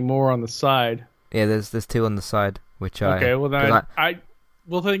there's any more on the side. Yeah, there's two on the side, which okay. Well, then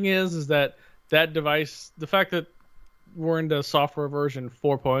well, the thing is that device, the fact that we're into software version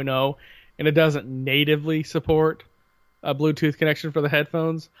 4.0 and it doesn't natively support a Bluetooth connection for the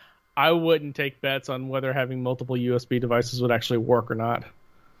headphones, I wouldn't take bets on whether having multiple USB devices would actually work or not.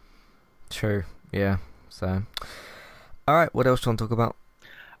 True. Yeah. So, all right. What else do you want to talk about?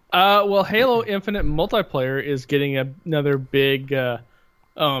 Well, Halo Infinite multiplayer is getting another big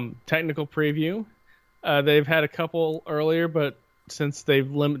technical preview. They've had a couple earlier, but since they've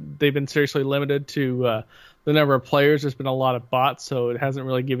been seriously limited to the number of players, there's been a lot of bots, so it hasn't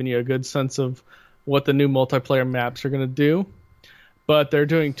really given you a good sense of what the new multiplayer maps are going to do. But they're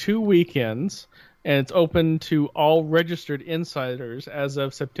doing 2 weekends, and it's open to all registered insiders as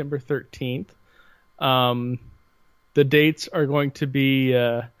of September 13th. The dates are going to be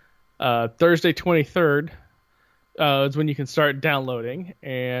Thursday 23rd is when you can start downloading,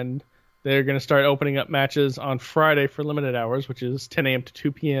 and they're going to start opening up matches on Friday for limited hours, which is 10 a.m. to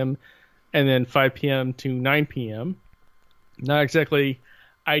 2 p.m. and then 5 p.m. to 9 p.m. Not exactly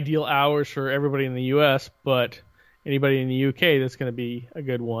ideal hours for everybody in the U.S., but anybody in the UK, that's going to be a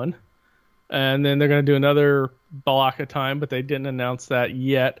good one. And then they're going to do another block of time, but they didn't announce that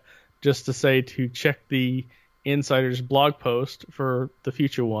yet, just to say to check the Insider's blog post for the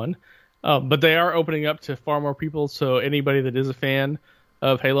future one. But they are opening up to far more people, so anybody that is a fan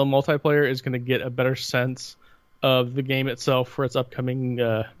of Halo multiplayer is going to get a better sense of the game itself for its upcoming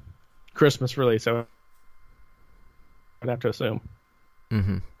Christmas release, I would have to assume.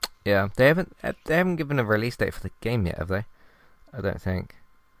 Mm-hmm. Yeah, they haven't given a release date for the game yet, have they? I don't think.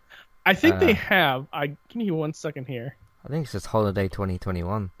 I think they have. Give me 1 second here. I think it's just Holiday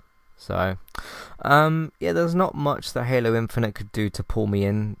 2021. So, there's not much that Halo Infinite could do to pull me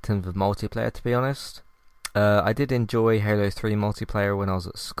in terms of multiplayer, to be honest. I did enjoy Halo 3 multiplayer when I was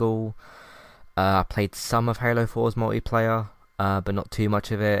at school. I played some of Halo 4's multiplayer, but not too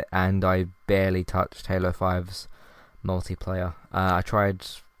much of it, and I barely touched Halo 5's multiplayer. I tried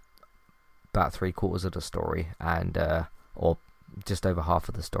about 3/4 of the story, and or just over half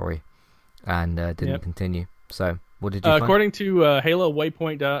of the story, and didn't continue. So, what did you find? According to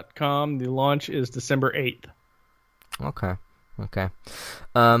HaloWaypoint.com, the launch is December 8th. Okay.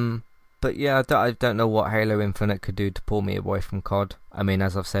 But yeah, I don't know what Halo Infinite could do to pull me away from COD. I mean,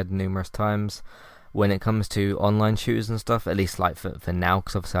 as I've said numerous times, when it comes to online shooters and stuff, at least like for now,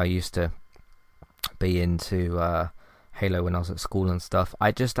 because obviously I used to be into Halo when I was at school and stuff,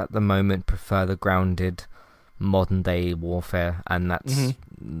 I just at the moment prefer the grounded modern day warfare, and that's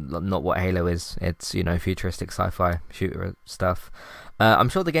not what Halo is. It's, futuristic sci-fi shooter stuff. I'm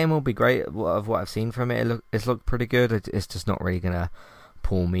sure the game will be great. Of what I've seen from it, it's looked pretty good. It's just not really gonna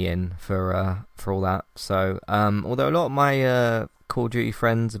pull me in for all that. So although a lot of my Call of Duty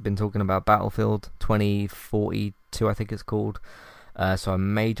friends have been talking about Battlefield 2042, I think it's called, so I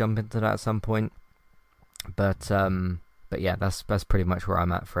may jump into that at some point. But yeah, that's pretty much where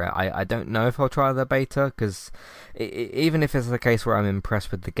I'm at for it. I don't know if I'll try the beta, because even if it's the case where I'm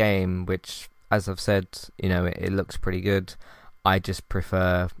impressed with the game, which, as I've said, it looks pretty good, I just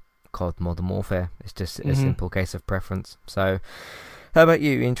prefer COD Modern Warfare. It's just a simple case of preference. So, how about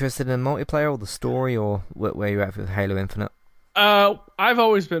you? Interested in multiplayer or the story, or where you at with Halo Infinite? I've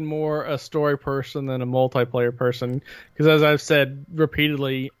always been more a story person than a multiplayer person because, as I've said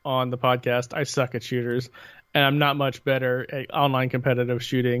repeatedly on the podcast, I suck at shooters, and I'm not much better at online competitive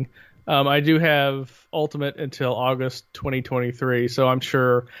shooting. I do have Ultimate until August 2023, so I'm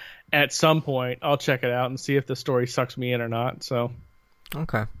sure at some point I'll check it out and see if the story sucks me in or not. So,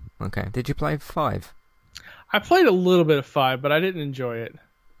 okay. Did you play 5? I played a little bit of 5, but I didn't enjoy it.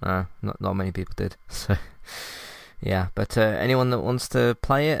 Not many people did. So, yeah. But anyone that wants to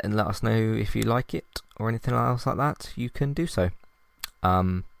play it and let us know if you like it or anything else like that, you can do so.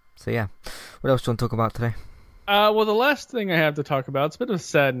 So yeah. What else do you want to talk about today? Well, the last thing I have to talk about, it's a bit of a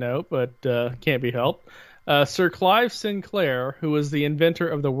sad note, but can't be helped. Sir Clive Sinclair, who was the inventor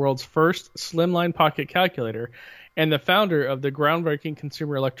of the world's first slimline pocket calculator and the founder of the groundbreaking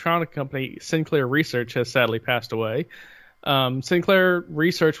consumer electronic company Sinclair Research, has sadly passed away. Sinclair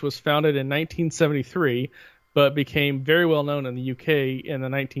Research was founded in 1973, but became very well known in the UK in the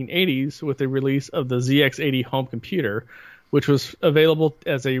 1980s with the release of the ZX80 home computer, which was available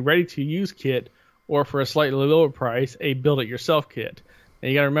as a ready-to-use kit or for a slightly lower price, a build-it-yourself kit.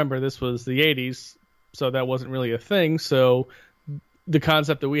 And you got to remember, this was the 80s, so that wasn't really a thing. So the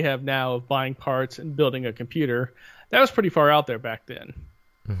concept that we have now of buying parts and building a computer, that was pretty far out there back then.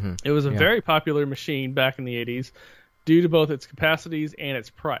 Mm-hmm. It was a very popular machine back in the 80s due to both its capacities and its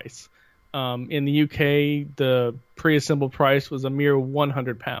price. In the UK, the pre-assembled price was a mere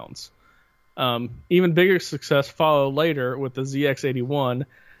 £100. Even bigger success followed later with the ZX81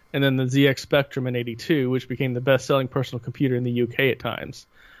 and then the ZX Spectrum in 82, which became the best-selling personal computer in the UK at times.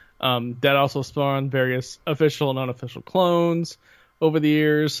 That also spawned various official and unofficial clones over the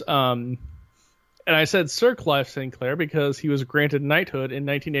years. And I said Sir Clive Sinclair because he was granted knighthood in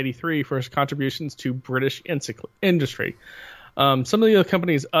 1983 for his contributions to British industry. Some of the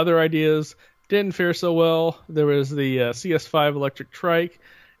company's other ideas didn't fare so well. There was the CS5 electric trike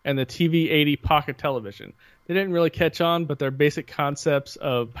and the TV80 pocket television. They didn't really catch on, but their basic concepts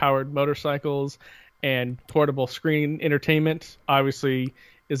of powered motorcycles and portable screen entertainment obviously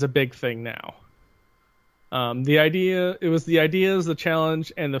is a big thing now. It was the ideas, the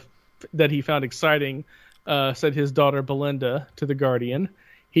challenge, and that he found exciting, said his daughter Belinda to The Guardian.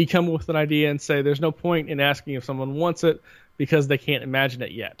 He'd come up with an idea and say there's no point in asking if someone wants it because they can't imagine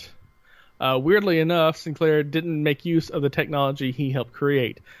it yet. Weirdly enough, Sinclair didn't make use of the technology he helped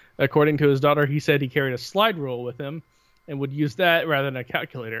create. According to his daughter, he said he carried a slide rule with him and would use that rather than a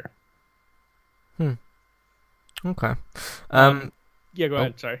calculator. Okay. Yeah, go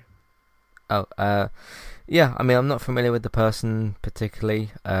ahead. Sorry. Yeah, I mean, I'm not familiar with the person particularly.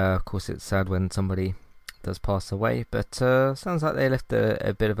 Of course, it's sad when somebody does pass away, but sounds like they left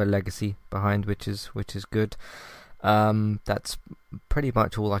a bit of a legacy behind, which is good. That's pretty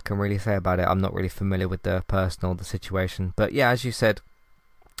much all I can really say about it. I'm not really familiar with the person or the situation, but yeah, as you said,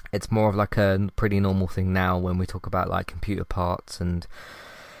 it's more of like a pretty normal thing now when we talk about like computer parts and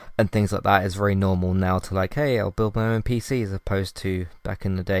things like that. It's very normal now to like, hey, I'll build my own PC, as opposed to back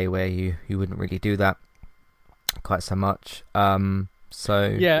in the day where you wouldn't really do that quite so much.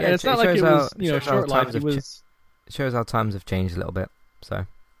 So yeah, and it's not like it was short life. It shows how times have changed a little bit. So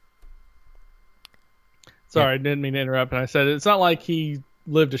sorry, I didn't mean to interrupt. And I said it's not like he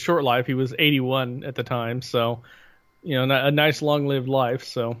lived a short life. He was 81 at the time, so a nice long-lived life.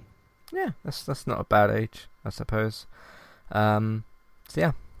 So yeah, that's not a bad age, I suppose. So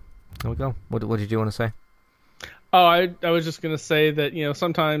yeah, there we go. What did you want to say? Oh, I was just gonna say that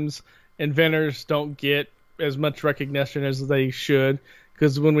sometimes inventors don't get as much recognition as they should,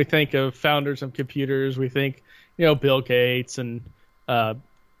 because when we think of founders of computers, we think Bill Gates and my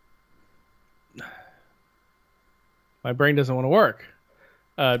brain doesn't want to work.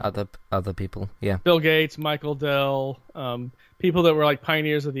 Other people, yeah. Bill Gates, Michael Dell, people that were like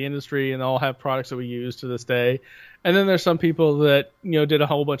pioneers of the industry and all have products that we use to this day. And then there's some people that did a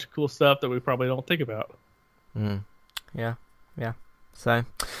whole bunch of cool stuff that we probably don't think about. Yeah. So,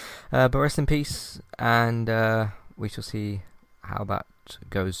 but rest in peace, and we shall see how that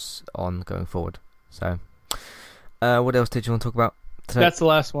goes on going forward. So, what else did you want to talk about today? That's the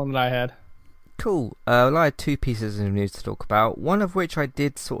last one that I had. Cool. Well, I had 2 pieces of news to talk about, one of which I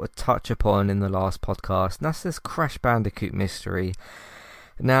did sort of touch upon in the last podcast, and that's this Crash Bandicoot mystery.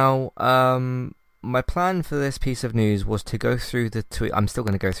 Now, my plan for this piece of news was to go through the tweet. I'm still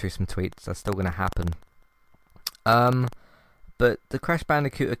going to go through some tweets. That's still going to happen. But the Crash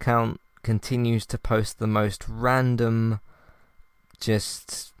Bandicoot account continues to post the most random,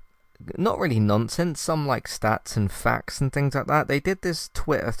 just not really nonsense, some like stats and facts and things like that. They did this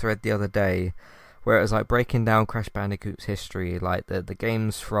Twitter thread the other day where it was like breaking down Crash Bandicoot's history, like the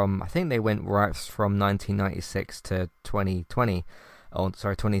games from, I think they went right from 1996 to 2020, oh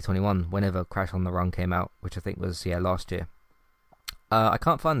sorry, 2021, whenever Crash on the Run came out, which I think was, yeah, last year. I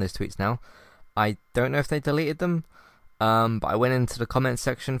can't find those tweets now. I don't know if they deleted them, but I went into the comments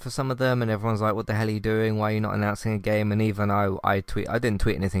section for some of them, and everyone's like, what the hell are you doing? Why are you not announcing a game? And even I didn't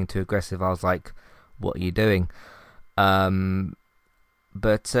tweet anything too aggressive. I was like, what are you doing?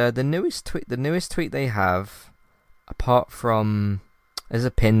 But the newest tweet they have, apart from, there's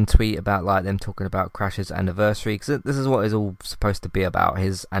a pinned tweet about like them talking about Crash's anniversary, because this is what it's all supposed to be about,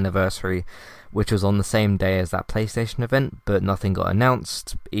 his anniversary, which was on the same day as that PlayStation event, but nothing got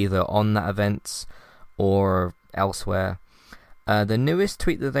announced either on that event or elsewhere. The newest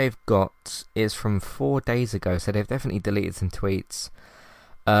tweet that they've got is from 4 days ago, so they've definitely deleted some tweets.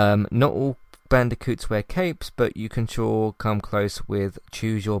 Not all Bandicoots wear capes, but you can sure come close with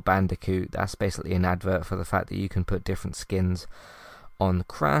Choose Your Bandicoot. That's basically an advert for the fact that you can put different skins on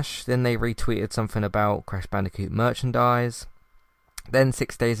Crash. Then they retweeted something about Crash Bandicoot merchandise. Then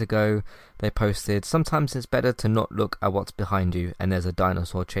 6 days ago they posted, sometimes it's better to not look at what's behind you, and there's a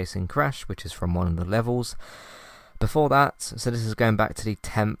dinosaur chasing Crash, which is from one of the levels. Before that, so this is going back to the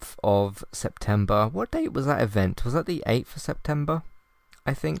 10th of September. What date was that event? Was that the 8th of September?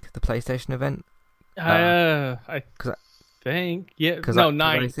 I think, the PlayStation event. I think, yeah. No,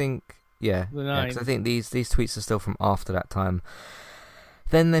 9. I think, yeah. The 9. Because I think these tweets are still from after that time.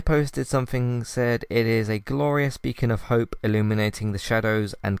 Then they posted something, said, it is a glorious beacon of hope illuminating the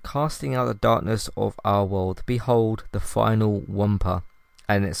shadows and casting out the darkness of our world. Behold, the final Wumpa.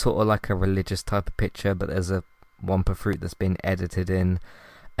 And it's sort of like a religious type of picture, but there's a Wumpa fruit that's been edited in.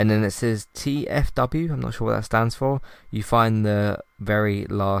 And then it says TFW, I'm not sure what that stands for. You find the very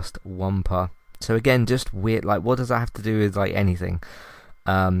last Wumpa. So again, just weird, like what does that have to do with like anything?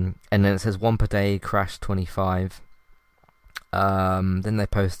 And then it says Wumpa Day, Crash 25. Then they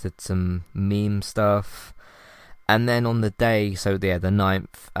posted some meme stuff. And then on the day, so yeah, the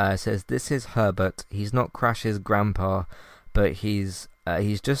 9th, it says, this is Herbert. He's not Crash's grandpa, but he's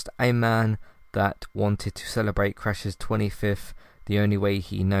just a man that wanted to celebrate Crash's 25th the only way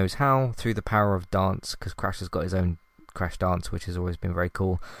he knows how, through the power of dance, because Crash has got his own Crash dance, which has always been very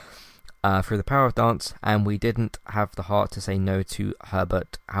cool. Through the power of dance, and we didn't have the heart to say no to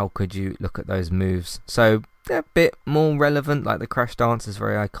Herbert. How could you look at those moves? So they're a bit more relevant, like the Crash dance is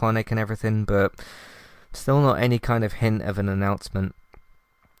very iconic and everything, but still not any kind of hint of an announcement.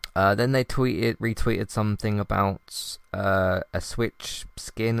 Then they retweeted something about a Switch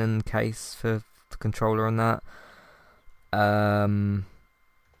skin and case for the controller on that. And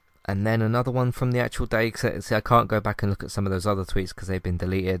then another one from the actual day. See, I can't go back and look at some of those other tweets because they've been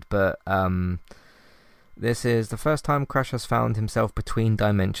deleted. But this is the first time Crash has found himself between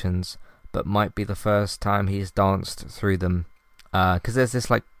dimensions, but might be the first time he's danced through them. Because there's this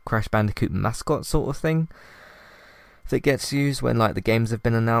like Crash Bandicoot mascot sort of thing that gets used when like the games have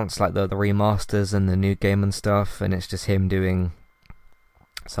been announced, like the remasters and the new game and stuff, and it's just him doing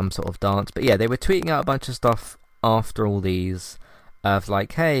some sort of dance. But yeah, they were tweeting out a bunch of stuff after all these of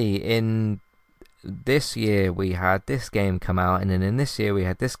like, hey, in this year we had this game come out, and then in this year we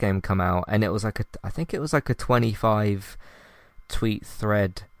had this game come out, and it was like I think it was like a 25 tweet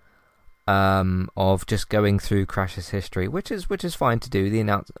thread of just going through Crash's history, which is fine to do, the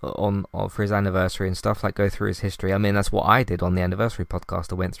announce on for his anniversary and stuff, like go through his history. I mean, that's what I did on the anniversary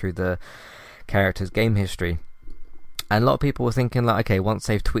podcast. I went through the character's game history, and a lot of people were thinking like, okay, once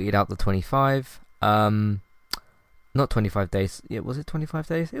they've tweeted out the 25 not 25 days, yeah, was it 25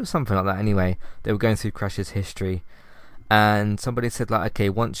 days? It was something like that anyway. They were going through Crash's history, and somebody said like, okay,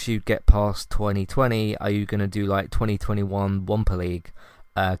 once you get past 2020, are you going to do like 2021 Wumpa League?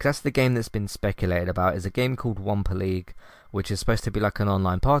 Because that's the game that's been speculated about, is a game called Wumpa League, which is supposed to be like an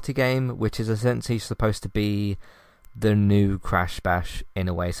online party game, which is essentially supposed to be the new Crash Bash in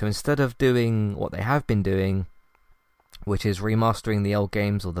a way. So instead of doing what they have been doing, which is remastering the old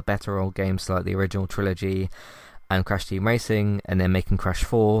games or the better old games like the original trilogy and Crash Team Racing, and then making Crash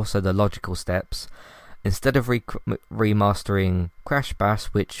 4, so the logical steps, instead of remastering Crash Bash,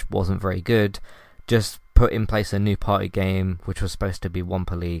 which wasn't very good, just put in place a new party game which was supposed to be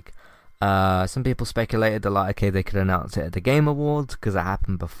Wumpa League. Some people speculated that like, okay, they could announce it at the Game Awards, because that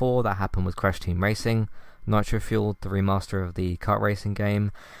happened before. That happened with Crash Team Racing Nitro Fueled, the remaster of the kart racing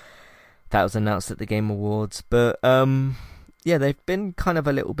game. That was announced at the Game Awards. But yeah, they've been kind of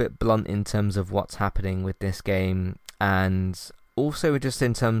a little bit blunt in terms of what's happening with this game, and also just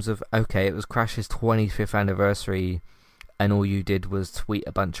in terms of, okay, it was Crash's 25th anniversary and all you did was tweet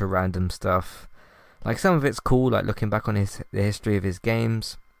a bunch of random stuff. Like, some of it's cool, like looking back on the history of his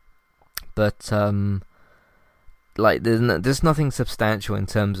games, but like there's nothing substantial in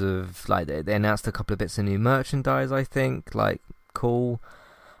terms of, like, they announced a couple of bits of new merchandise, I think, like, cool.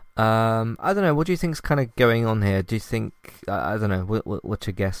 I don't know, what do you think's kind of going on here? Do you think, I don't know, what's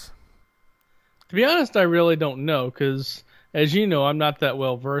your guess? To be honest, I really don't know, because as you know, I'm not that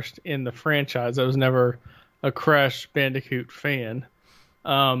well versed in the franchise. I was never a Crash Bandicoot fan.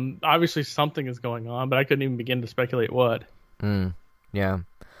 Obviously something is going on, but I couldn't even begin to speculate what. Yeah.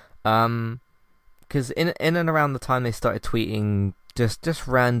 Because in and around the time they started tweeting just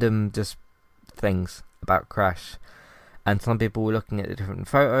random things about Crash, and some people were looking at the different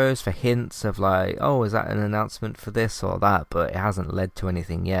photos for hints of, like, oh, is that an announcement for this or that? But it hasn't led to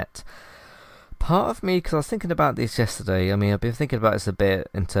anything yet. Part of me, because I was thinking about this yesterday, I mean, I've been thinking about this a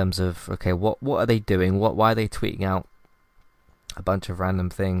bit in terms of, okay, what are they doing? Why are they tweeting out a bunch of random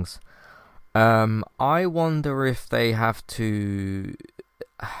things? I wonder if they have to,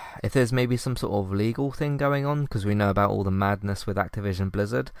 if there's maybe some sort of legal thing going on, because we know about all the madness with Activision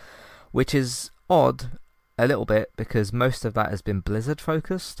Blizzard, which is odd a little bit, because most of that has been Blizzard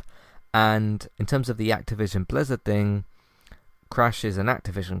focused, and in terms of the Activision Blizzard thing, Crash is an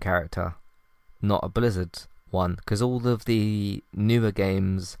Activision character, not a Blizzard one, because all of the newer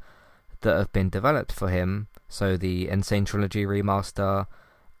games that have been developed for him, so the Insane Trilogy remaster,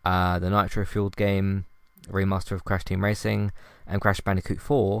 the Nitro Fueled game, remaster of Crash Team Racing, and Crash Bandicoot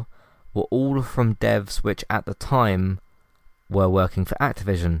 4, were all from devs which at the time were working for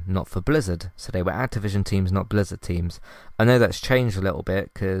Activision, not for Blizzard. So they were Activision teams, not Blizzard teams. I know that's changed a little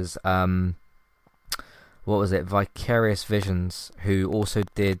bit, because what was it, Vicarious Visions, who also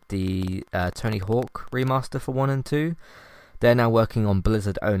did the Tony Hawk remaster for 1 and 2, they're now working on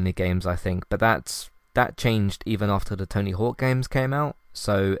Blizzard-only games, I think, but that changed even after the Tony Hawk games came out.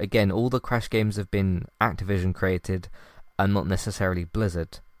 So again, all the Crash games have been Activision created and not necessarily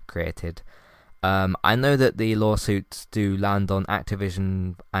Blizzard created. I know that the lawsuits do land on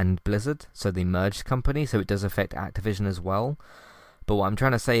Activision and Blizzard, so the merged company, so it does affect Activision as well. But what I'm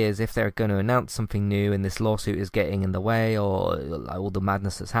trying to say is, if they're going to announce something new and this lawsuit is getting in the way, or like, all the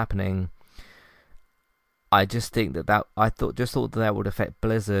madness that's happening, I just think that I thought that would affect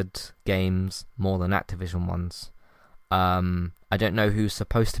Blizzard games more than Activision ones. I don't know who's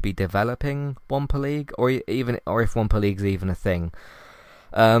supposed to be developing Wumpa League, or if Wumpa League's even a thing.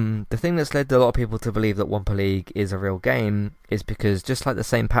 The thing that's led a lot of people to believe that Wumpa League is a real game is because, just like the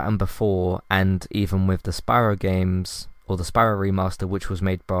same pattern before, and even with the Spyro games, or the Spyro remaster, which was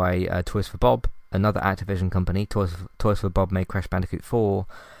made by Toys for Bob, another Activision company, Toys for Bob made Crash Bandicoot 4.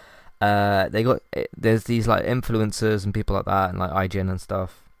 There's these, like, influencers and people like that, and like IGN and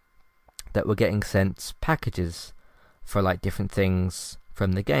stuff, that were getting sent packages for, like, different things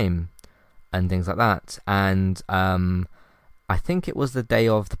from the game and things like that. And I think it was the day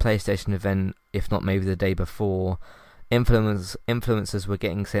of the PlayStation event, if not maybe the day before, influencers were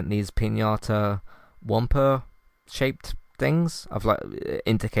getting sent these pinata Wumpa shaped things of, like,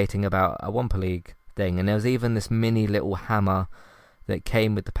 indicating about a Wumpa League thing. And there was even this mini little hammer that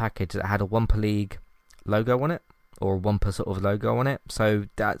came with the package that had a Wumpa League logo on it, or a Wumpa sort of logo on it. So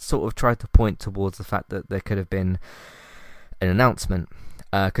that sort of tried to point towards the fact that there could have been an announcement.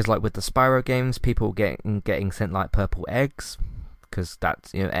 Because like with the Spyro games, people getting sent, like, purple eggs, because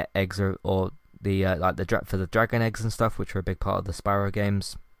that's, you know, eggs are, or the for the dragon eggs and stuff, which are a big part of the Spyro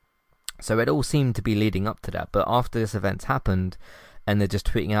games. So it all seemed to be leading up to that. But after this event's happened, and they're just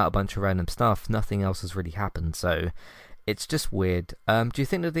tweeting out a bunch of random stuff, nothing else has really happened. So it's just weird. Do you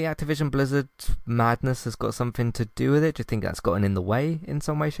think that the Activision Blizzard madness has got something to do with it? Do you think that's gotten in the way in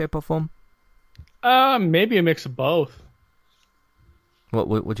some way, shape, or form? Maybe a mix of both.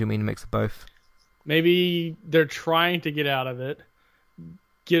 What do you mean a mix of both? Maybe they're trying to get out of it,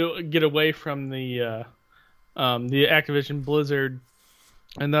 get away from the Activision Blizzard,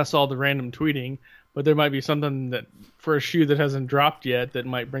 and thus all the random tweeting. But there might be something that, for a shoe that hasn't dropped yet, that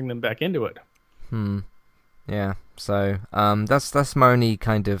might bring them back into it. Yeah. So that's my only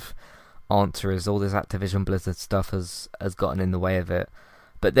kind of answer, is all this Activision Blizzard stuff has gotten in the way of it.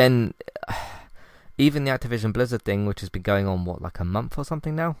 But then, even the Activision Blizzard thing, which has been going on, what, like a month or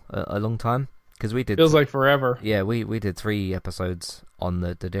something now? A long time? Because we did... Feels like forever. Yeah, we did 3 episodes on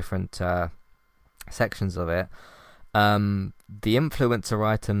the different sections of it. The influencer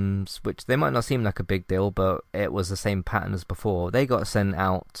items, which they might not seem like a big deal, but it was the same pattern as before. They got sent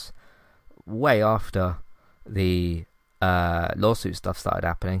out way after the lawsuit stuff started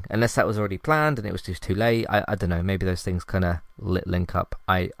happening. Unless that was already planned and it was just too late. I don't know. Maybe those things kind of link up.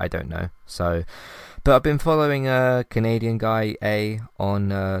 I don't know. So, but I've been following a Canadian guy,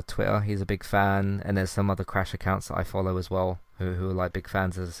 on Twitter. He's a big fan, and there's some other Crash accounts that I follow as well, who are like big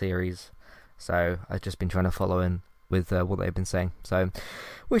fans of the series. So I've just been trying to follow in with what they've been saying. So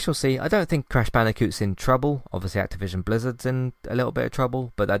we shall see. I don't think Crash Bandicoot's in trouble. Obviously Activision Blizzard's in a little bit of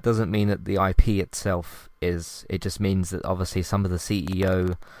trouble, but that doesn't mean that the IP itself is. It just means that obviously some of the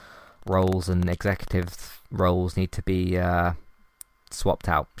CEO roles and executive roles need to be swapped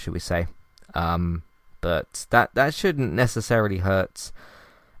out, should we say. But that shouldn't necessarily hurt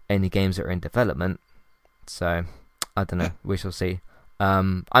any games that are in development. So I don't know. We shall see.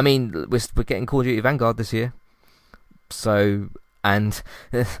 I mean, we're getting Call of Duty Vanguard this year. So, and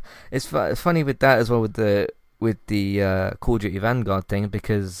it's funny with that as well, with the Call of Duty Vanguard thing,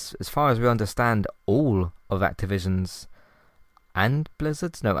 because as far as we understand, all of Activision's and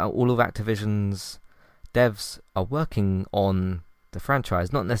Blizzard's, no, all of Activision's devs are working on the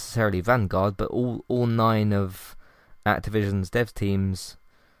franchise. Not necessarily Vanguard, but all 9 of Activision's dev teams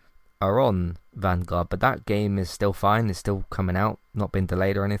are on Vanguard. But that game is still fine. It's still coming out, not been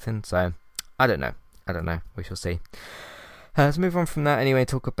delayed or anything. So, I don't know. We shall see. Let's move on from that anyway.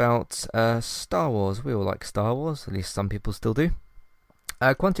 Talk about Star Wars. We all like Star Wars, at least some people still do.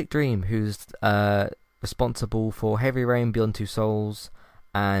 Quantic Dream, who's responsible for Heavy Rain, Beyond Two Souls,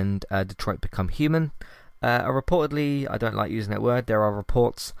 and Detroit Become Human, are reportedly, I don't like using that word, there are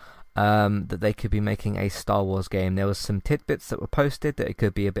reports that they could be making a Star Wars game. There was some tidbits that were posted that it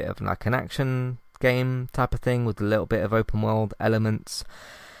could be a bit of like an action game type of thing with a little bit of open world elements.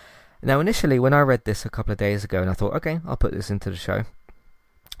 Now, initially, when I read this a couple of days ago, and I thought, okay, I'll put this into the show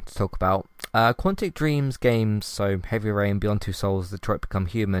to talk about, Quantic Dream's games, so Heavy Rain, Beyond Two Souls, Detroit Become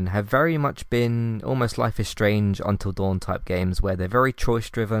Human, have very much been almost Life is Strange, Until Dawn type games, where they're very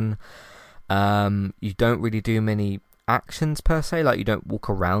choice-driven. You don't really do many actions, per se, like you don't walk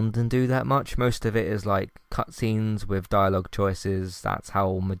around and do that much. Most of it is like cutscenes with dialogue choices. That's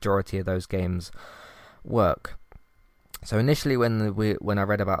how majority of those games work. So initially, when I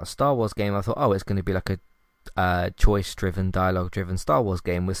read about a Star Wars game, I thought, oh, it's going to be like a choice-driven, dialogue-driven Star Wars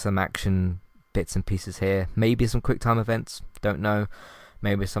game with some action bits and pieces here, maybe some quick-time events, don't know,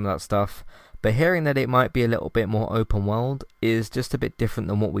 maybe some of that stuff. But hearing that it might be a little bit more open world is just a bit different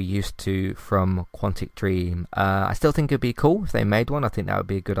than what we're used to from Quantic Dream. I still think it'd be cool if they made one. I think that would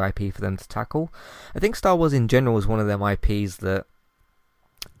be a good IP for them to tackle. I think Star Wars in general is one of them IPs that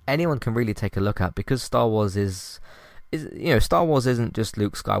anyone can really take a look at, because Star Wars Star Wars isn't just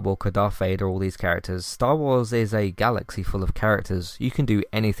Luke Skywalker, Darth Vader, all these characters. Star Wars is a galaxy full of characters. You can do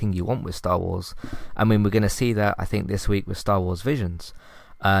anything you want with Star Wars. I mean, we're going to see that, I think, this week with Star Wars Visions.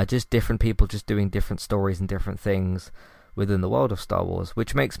 Just different people just doing different stories and different things within the world of Star Wars,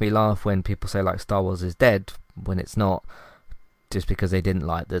 which makes me laugh when people say, like, Star Wars is dead, when it's not, just because they didn't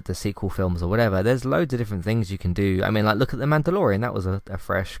like the sequel films or whatever. There's loads of different things you can do. I mean, like, look at The Mandalorian. That was a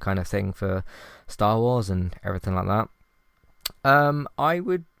fresh kind of thing for Star Wars and everything like that. I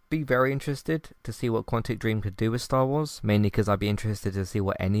would be very interested to see what Quantic Dream could do with Star Wars, mainly because I'd be interested to see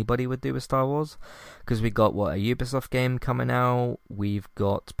what anybody would do with Star Wars, because we got, a Ubisoft game coming out, we've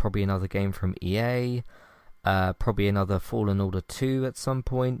got probably another game from EA, probably another Fallen Order 2 at some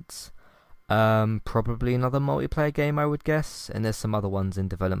point, probably another multiplayer game, I would guess, and there's some other ones in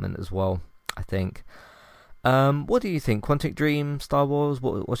development as well, I think. What do you think? Quantic Dream, Star Wars,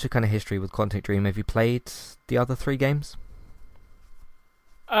 what's your kind of history with Quantic Dream? Have you played the other 3 games?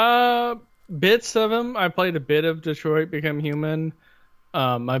 Bits of them. I played a bit of Detroit Become Human.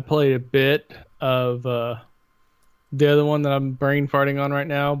 I played a bit of the other one that I'm brain farting on right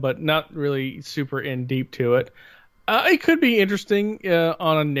now, but not really super in deep to it. It could be interesting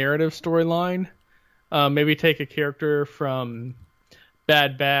on a narrative storyline. Maybe take a character from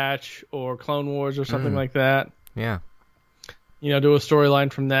Bad Batch or Clone Wars or something like that. Yeah. Do a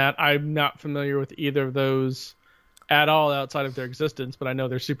storyline from that. I'm not familiar with either of those at all outside of their existence, but I know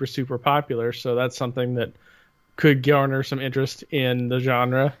they're super, super popular, so that's something that could garner some interest in the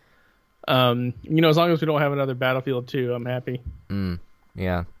genre. As long as we don't have another Battlefield 2, I'm happy.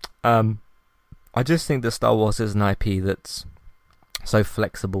 Yeah. I just think that Star Wars is an IP that's so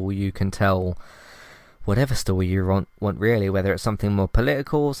flexible. You can tell whatever story you want really, whether it's something more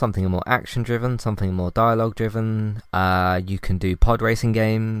political, something more action-driven, something more dialogue-driven. You can do pod racing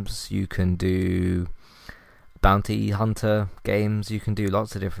games, you can do bounty hunter games, you can do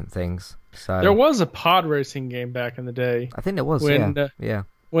lots of different things. So there was a pod racing game back in the day. I think there was, yeah.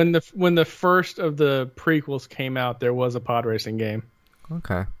 When the first of the prequels came out, there was a pod racing game.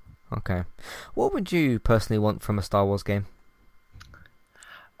 Okay. Okay. What would you personally want from a Star Wars game?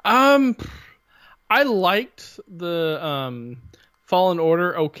 I liked the Fallen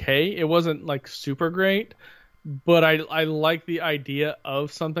Order. Okay, it wasn't like super great, but I like the idea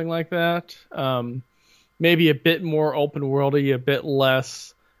of something like that. Maybe a bit more open worldy, a bit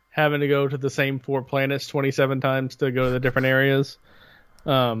less having to go to the same 4 planets 27 times to go to the different areas.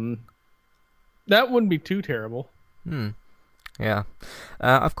 Um, that wouldn't be too terrible. Yeah.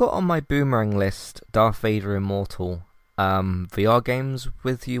 I've got on my Boomerang list Darth Vader Immortal. VR games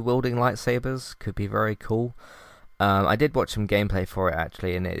with you wielding lightsabers could be very cool. I did watch some gameplay for it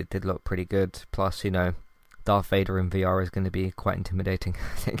actually, and it did look pretty good. Plus, Darth Vader in VR is going to be quite intimidating,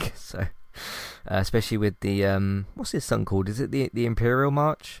 I think. So, especially with the what's his song called? Is it the Imperial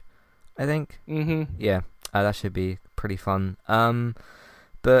March? I think. Mm-hmm. Yeah, that should be pretty fun.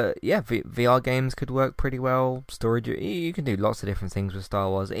 But yeah, VR games could work pretty well. Storage, you can do lots of different things with Star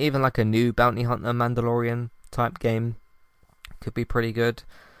Wars. Even like a new Bounty Hunter Mandalorian type game could be pretty good.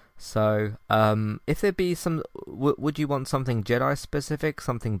 So, if there'd be some, would you want something Jedi specific,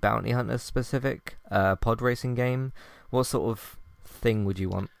 something Bounty Hunter specific, pod racing game? What sort of thing would you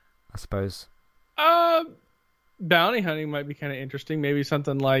want? I suppose. Bounty hunting might be kind of interesting. Maybe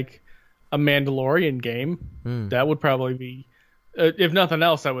something like a Mandalorian game. That would probably be, if nothing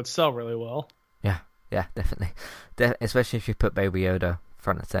else, that would sell really well. Yeah, definitely. Especially if you put Baby Yoda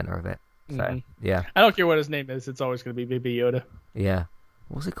front and center of it. So, yeah. I don't care what his name is. It's always going to be Baby Yoda. Yeah.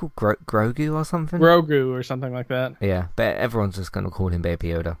 What was it called? Grogu or something? Grogu or something like that. Yeah, but everyone's just going to call him Baby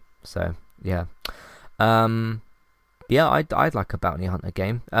Yoda. So, yeah. Yeah, I'd like a Bounty Hunter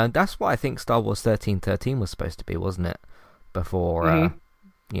game. That's what I think Star Wars 1313 was supposed to be, wasn't it? Before,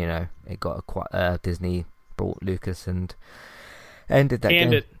 it got Disney brought Lucas and ended that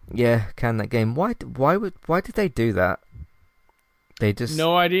game. It. Yeah, canned that game. Why did they do that? They just...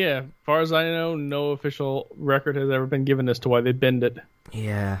 No idea. As far as I know, no official record has ever been given as to why they banned it.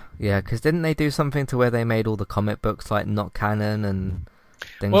 Yeah, because didn't they do something to where they made all the comic books like not canon and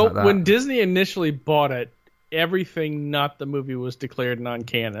things like that? Well, when Disney initially bought it, everything not the movie was declared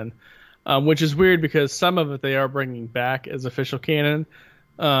non-canon, which is weird because some of it they are bringing back as official canon.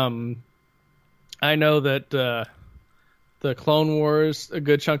 I know that the Clone Wars, a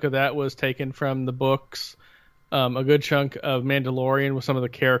good chunk of that was taken from the books. A good chunk of Mandalorian with some of the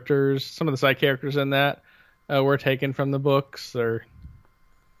characters, some of the side characters in that were taken from the books.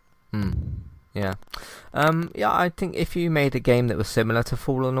 Yeah. I think if you made a game that was similar to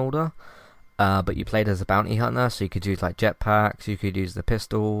Fallen Order, but you played as a bounty hunter, so you could use like jetpacks, you could use the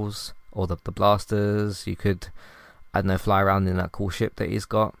pistols or the blasters, you could, I don't know, fly around in that cool ship that he's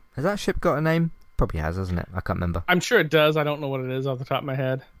got. Has that ship got a name? Probably has, hasn't it? I can't remember. I'm sure it does. I don't know what it is off the top of my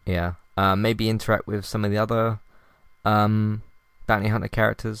head. Yeah. Maybe interact with some of the other bounty hunter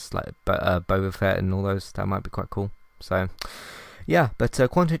characters like Boba Fett and all those. That might be quite cool. So yeah, but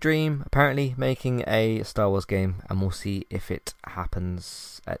Quantic Dream apparently making a Star Wars game, and we'll see if it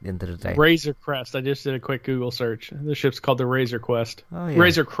happens at the end of the day. Razor Crest. I just did a quick Google search. The ship's called the Razor Quest. Oh, yeah.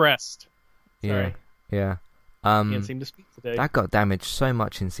 Razor Crest. Sorry. Yeah. Can't seem to speak today. That got damaged so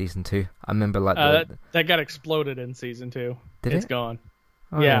much in season 2. I remember like that got exploded in season 2. It's gone.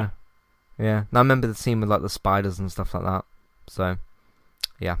 Oh, yeah. Yeah. Now I remember the scene with like the spiders and stuff like that. So,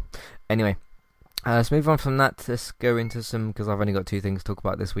 yeah. Anyway, let's move on from that. Let's go into some, because I've only got 2 things to talk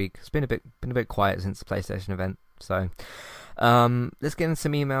about this week. It's been a bit quiet since the PlayStation event. So, let's get into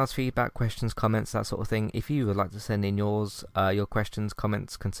some emails, feedback, questions, comments, that sort of thing. If you would like to send in your questions,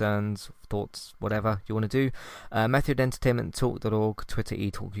 comments, concerns, thoughts, whatever you want to do, Matthew at entertainmenttalk.org, Twitter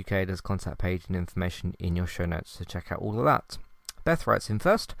eTalkUK, there's a contact page and information in your show notes, so check out all of that. Beth writes in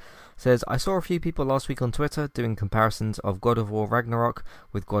first, says, I saw a few people last week on Twitter doing comparisons of God of War Ragnarok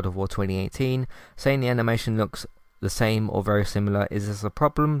with God of War 2018, saying the animation looks the same or very similar. Is this a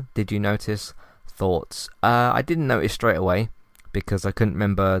problem? Did you notice? Thoughts? I didn't notice straight away because I couldn't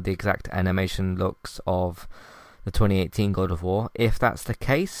remember the exact animation looks of the 2018 God of War. If that's the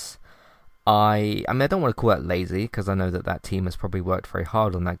case, I don't want to call that lazy because I know that team has probably worked very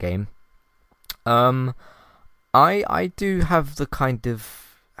hard on that game. I do have the kind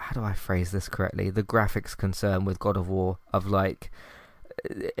of, how do I phrase this correctly, the graphics concern with God of War of like,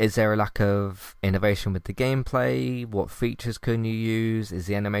 is there a lack of innovation with the gameplay? What features can you use? Is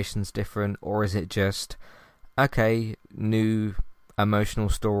the animations different? Or is it just, okay, new emotional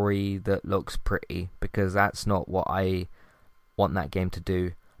story that looks pretty? Because that's not what I want that game to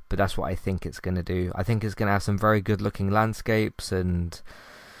do, but that's what I think it's going to do. I think it's going to have some very good looking landscapes and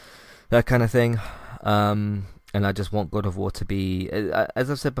that kind of thing. And I just want God of War to be,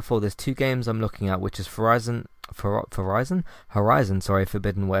 as I've said before, there's 2 games I'm looking at, which is Horizon for Horizon, sorry,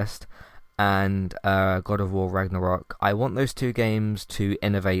 Forbidden West, and God of War Ragnarok. I want those two games to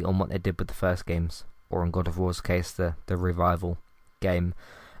innovate on what they did with the first games, or in God of War's case, the revival game.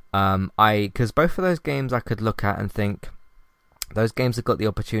 Because both of those games I could look at and think, those games have got the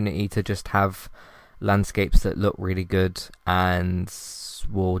opportunity to just have landscapes that look really good, and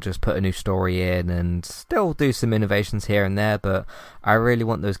we'll just put a new story in and still do some innovations here and there, but I really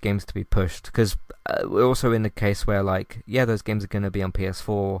want those games to be pushed, because we're also in the case where, like, yeah, those games are going to be on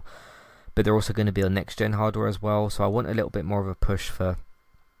PS4, but they're also going to be on next-gen hardware as well, so I want a little bit more of a push for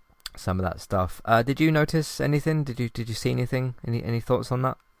some of that stuff. Did you notice anything? Did you see anything? Any thoughts on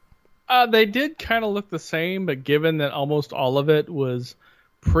that? They did kind of look the same, but given that almost all of it was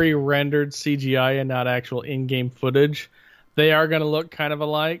pre-rendered CGI and not actual in-game footage, they are going to look kind of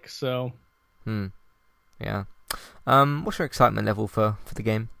alike, so... Yeah. What's your excitement level for the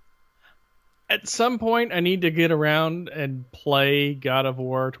game? At some point, I need to get around and play God of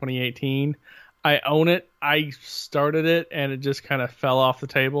War 2018. I own it. I started it, and it just kind of fell off the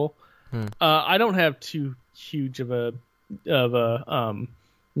table. I don't have too huge of a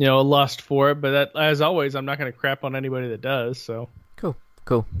lust for it, but that, as always, I'm not going to crap on anybody that does. So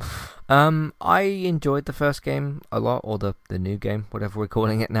cool. I enjoyed the first game a lot, or the new game, whatever we're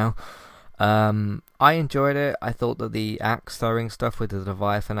calling it now. I enjoyed it. I thought that the axe throwing stuff with the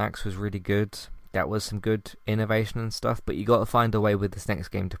Leviathan axe was really good. That was some good innovation and stuff, but you got to find a way with this next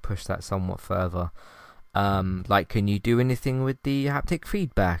game to push that somewhat further. Like, can you do anything with the haptic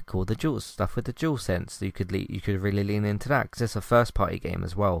feedback or the dual stuff with the DualSense? You could really lean into that, because it's a first party game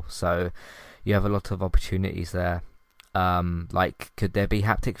as well, so you have a lot of opportunities there. Like, could there be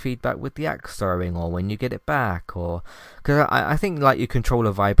haptic feedback with the axe throwing, or when you get it back, or because I think like your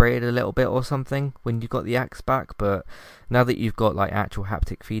controller vibrated a little bit or something when you got the axe back, but now that you've got like actual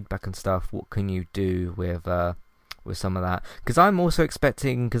haptic feedback and stuff, what can you do with some of that? Because I'm also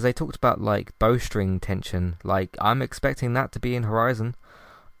expecting, because they talked about like bowstring tension, like I'm expecting that to be in Horizon,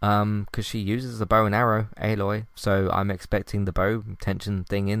 because she uses a bow and arrow, Aloy, so I'm expecting the bow tension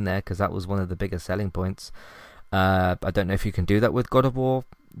thing in there, because that was one of the biggest selling points. I don't know if you can do that with God of War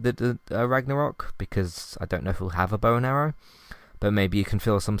the Ragnarok, because I don't know if we'll have a bow and arrow, but maybe you can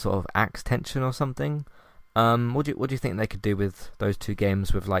feel some sort of axe tension or something. What do you think they could do with those two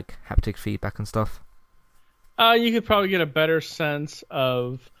games with like haptic feedback and stuff? You could probably get a better sense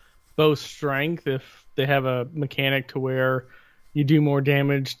of bow strength if they have a mechanic to where you do more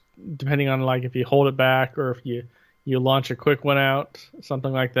damage depending on like if you hold it back or if you launch a quick one out,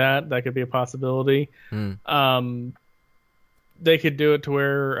 something like that. That could be a possibility. They could do it to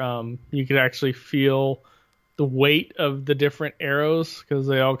where you could actually feel the weight of the different arrows, because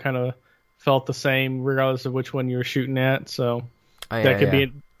they all kind of felt the same regardless of which one you were shooting at. So that could be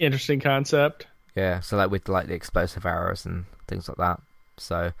an interesting concept. Yeah, so like with like the explosive arrows and things like that.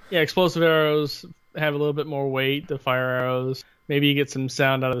 So yeah, explosive arrows have a little bit more weight. The fire arrows, maybe you get some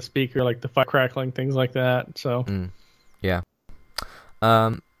sound out of the speaker, like the fire crackling, things like that. So yeah,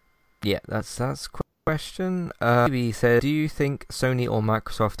 that's a question. He said, do you think Sony or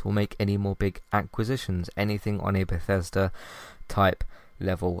Microsoft will make any more big acquisitions? Anything on a Bethesda type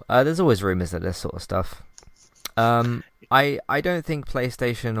level? There's always rumors of this sort of stuff. I don't think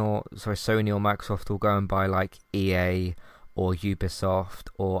PlayStation Sony or Microsoft will go and buy like EA or Ubisoft,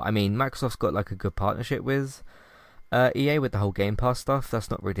 or I mean Microsoft's got like a good partnership with EA with the whole Game Pass stuff. That's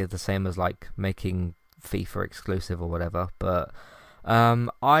not really the same as like making FIFA exclusive or whatever, but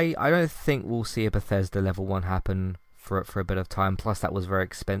I don't think we'll see a Bethesda level 1 happen for a bit of time. Plus that was very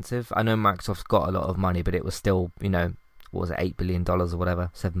expensive. I know Microsoft's got a lot of money, but it was still, what was it, $8 billion or whatever,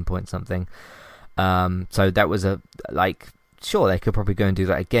 7 point something. So that was sure, they could probably go and do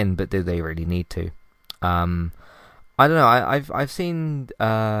that again, but do they really need to? I don't know. I've seen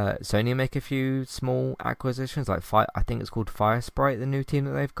Sony make a few small acquisitions, like I think it's called Firesprite, the new team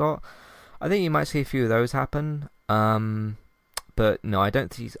that they've got. I think you might see a few of those happen. But no, I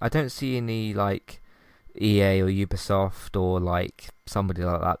don't see any like EA or Ubisoft or like somebody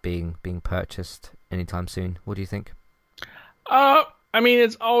like that being purchased anytime soon. What do you think? I mean,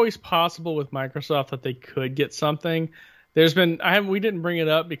 it's always possible with Microsoft that they could get something. We didn't bring it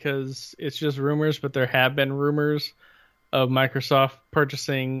up because it's just rumors, but there have been rumors of Microsoft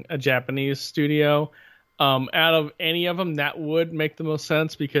purchasing a Japanese studio. Out of any of them, that would make the most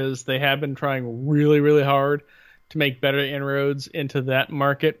sense because they have been trying really, really hard to make better inroads into that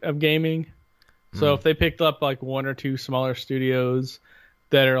market of gaming. So if they picked up like one or two smaller studios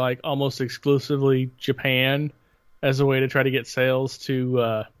that are like almost exclusively Japan as a way to try to get sales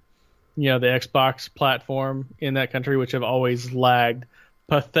to the Xbox platform in that country, which have always lagged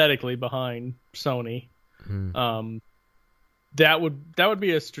pathetically behind Sony. Hmm. That would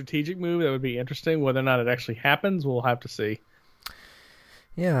be a strategic move. That would be interesting. Whether or not it actually happens, we'll have to see.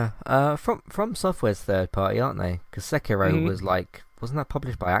 Yeah. From Software's third party, aren't they? Because Sekiro Hmm. was like, wasn't that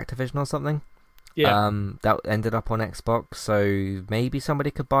published by Activision or something? Yeah. That ended up on Xbox, so maybe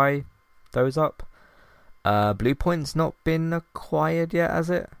somebody could buy those up. Blue Point's not been acquired yet, has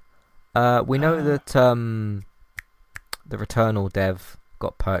it? We know Uh, that the Returnal dev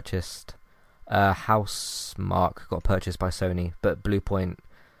got purchased. Housemark got purchased by Sony, but Blue Point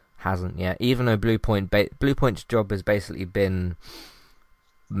hasn't yet. Even though Blue Point's job has basically been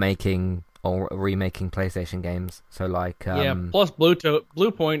making or remaking PlayStation games. So like, yeah. Plus,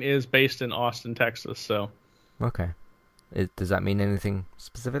 Blue Point is based in Austin, Texas. So, okay, does that mean anything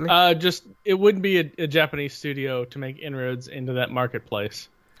specifically? just it wouldn't be a Japanese studio to make inroads into that marketplace.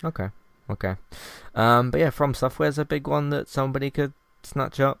 Okay, okay. But yeah, From Software's a big one that somebody could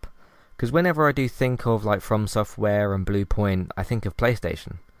snatch up. Because whenever I do think of like From Software and Blue Point, I think of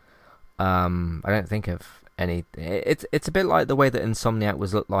PlayStation. I don't think of any. It's a bit like the way that Insomniac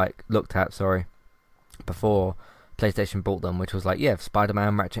was looked at. Sorry, before PlayStation bought them, which was like, yeah,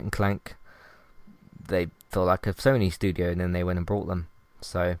 Spider-Man, Ratchet and Clank. They felt like a Sony studio, and then they went and brought them.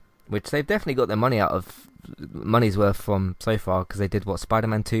 So, which they've definitely got their money's worth from so far, because they did what,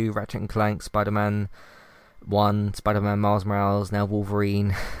 Spider-Man 2, Ratchet and Clank, Spider-Man 1, Spider-Man Miles Morales, now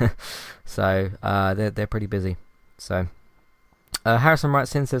Wolverine. So they're pretty busy. So Harrison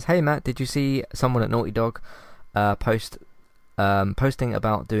writes in, says, "Hey Matt, did you see someone at Naughty Dog posting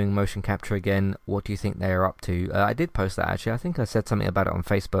about doing motion capture again? What do you think they are up to?" I did post that actually. I think I said something about it on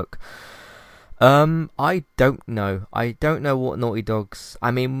Facebook. I don't know. I don't know what Naughty Dog's. I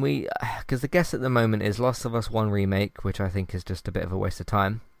mean, because the guess at the moment is Last of Us 1 remake, which I think is just a bit of a waste of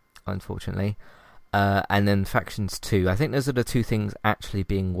time, unfortunately. And then Factions 2. I think those are the two things actually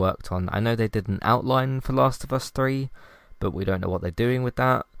being worked on. I know they did an outline for Last of Us 3, but we don't know what they're doing with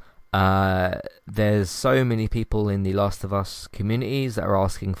that. There's so many people in the Last of Us communities that are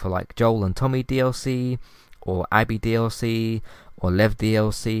asking for like Joel and Tommy DLC, or Abby DLC, or Lev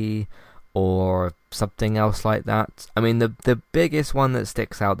DLC, or something else like that. I mean, the biggest one that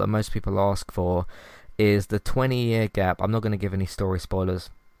sticks out that most people ask for is the 20-year gap. I'm not going to give any story spoilers.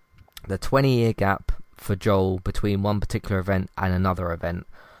 The 20-year gap for Joel between one particular event and another event.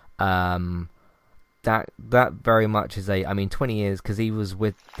 That very much is I mean, 20 years, because he was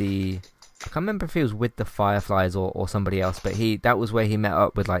with I can't remember if he was with the Fireflies or somebody else, but that was where he met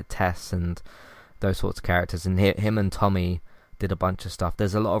up with like Tess and those sorts of characters, and him and Tommy did a bunch of stuff.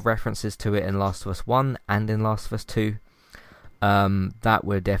 There's a lot of references to it in Last of Us 1 and in Last of Us 2. That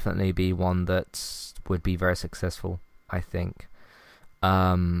would definitely be one that would be very successful, I think.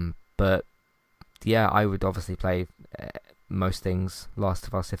 But yeah, I would obviously play most things Last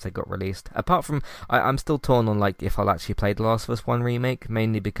of Us if they got released. Apart from, I'm still torn on like if I'll actually play the Last of Us 1 remake,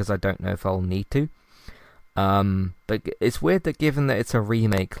 mainly because I don't know if I'll need to. But it's weird that given that it's a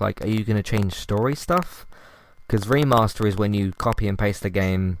remake, like, are you going to change story stuff? Because remaster is when you copy and paste the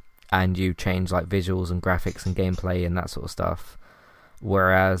game and you change like visuals and graphics and gameplay and that sort of stuff.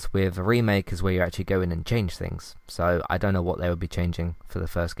 Whereas with a remake is where you actually go in and change things. So I don't know what they would be changing for the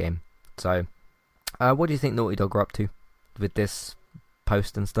first game. So, what do you think Naughty Dog are up to with this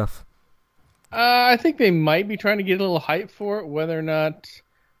post and stuff? I think they might be trying to get a little hype for it. Whether or not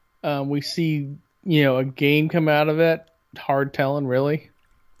we see, a game come out of it, hard telling, really.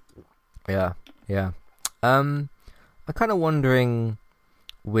 Yeah, yeah. I'm kind of wondering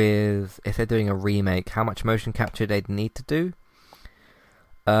with if they're doing a remake, how much motion capture they'd need to do.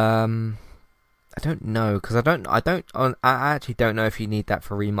 I don't know, because I actually don't know if you need that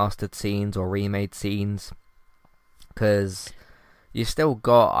for remastered scenes or remade scenes, because you still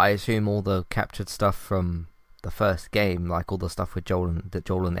got, I assume, all the captured stuff from the first game, like all the stuff with that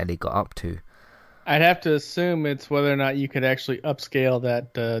Joel and Ellie got up to. I'd have to assume it's whether or not you could actually upscale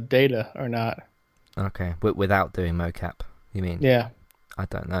that data or not. Okay, without doing mocap, you mean? Yeah. I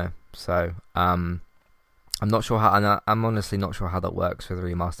don't know. So, I'm not sure how, and I'm honestly not sure how that works with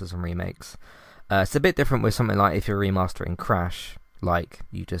remasters and remakes. It's a bit different with something like if you're remastering Crash, like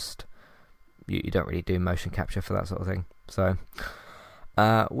you don't really do motion capture for that sort of thing. So,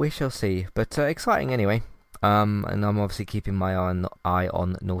 we shall see. But exciting anyway. And I'm obviously keeping my eye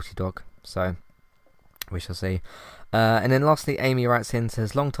on Naughty Dog. So, we shall see. And then lastly, Amy writes in,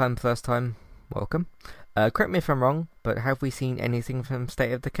 says, "Long time, first time. Welcome. Correct me if I'm wrong, but have we seen anything from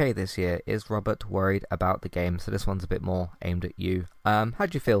State of Decay this year? Is Robert worried about the game?" So this one's a bit more aimed at you. How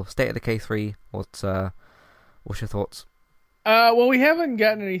do you feel? State of Decay 3, what's your thoughts? Well, we haven't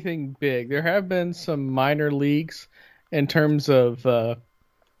gotten anything big. There have been some minor leaks in terms of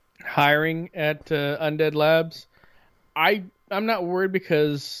hiring at Undead Labs. I'm not worried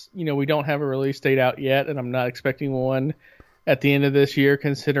because we don't have a release date out yet, and I'm not expecting one at the end of this year.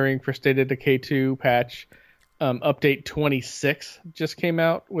 Considering for State of Decay 2 patch update 26 just came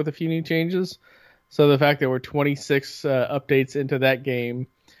out with a few new changes, so the fact that we're 26 updates into that game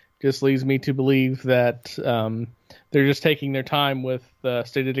just leads me to believe that they're just taking their time with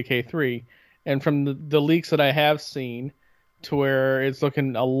State of Decay 3. And from the leaks that I have seen, to where it's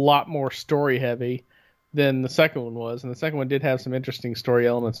looking a lot more story heavy than the second one was, and the second one did have some interesting story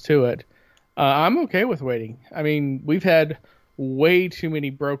elements to it. I'm okay with waiting. I mean, we've had way too many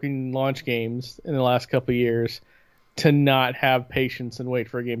broken launch games in the last couple of years to not have patience and wait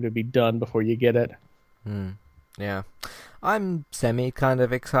for a game to be done before you get it. Yeah, I'm kind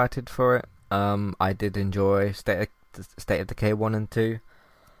of excited for it. I did enjoy State of Decay 1 and 2.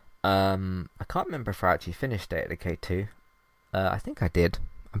 I can't remember if I actually finished State of Decay 2. I think I did.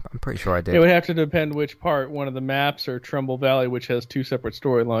 I'm pretty sure I did. It would have to depend which part, one of the maps or Trumbull Valley, which has two separate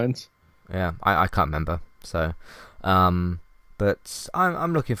storylines. Yeah, I can't remember. So, but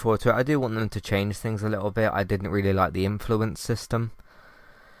I'm looking forward to it. I do want them to change things a little bit. I didn't really like the influence system.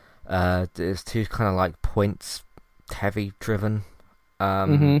 It's too kind of like points heavy driven.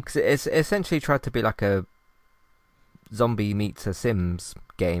 Because it's essentially tried to be like a zombie meets a Sims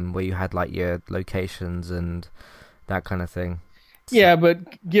game where you had like your locations and that kind of thing. Yeah, but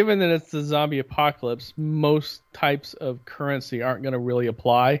given that it's the zombie apocalypse, most types of currency aren't going to really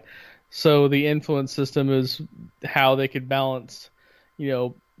apply. So the influence system is how they could balance,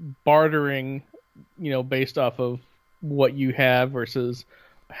 bartering, based off of what you have versus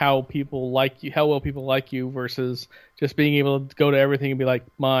how people like you, how well people like you, versus just being able to go to everything and be like,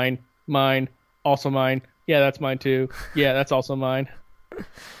 mine, also mine. Yeah, that's mine too. Yeah, that's also mine.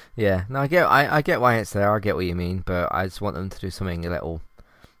 Yeah, no, I get why it's there. I get what you mean, but I just want them to do something a little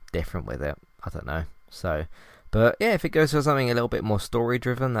different with it. I don't know. So, but yeah, if it goes for something a little bit more story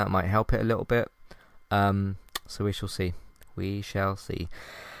driven, that might help it a little bit. So we shall see. We shall see.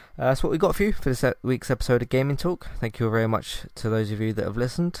 That's what we got for you for this week's episode of Gaming Talk. Thank you very much to those of you that have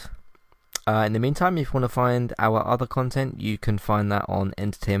listened. In the meantime, if you want to find our other content, you can find that on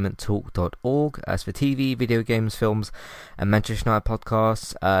entertainmenttalk.org. As for TV, video games, films, and Manchester United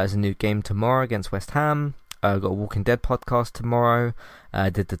podcasts, there's a new game tomorrow against West Ham. Got a Walking Dead podcast tomorrow.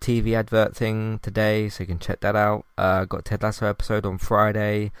 Did the TV advert thing today, so you can check that out. Got a Ted Lasso episode on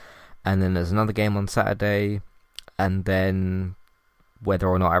Friday, and then there's another game on Saturday, and then whether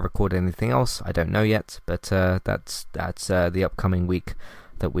or not I record anything else, I don't know yet, but that's the upcoming week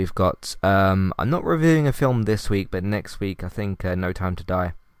that we've got. I'm not reviewing a film this week, but next week I think No Time to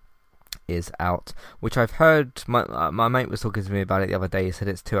Die is out, which I've heard, my mate was talking to me about it the other day. He said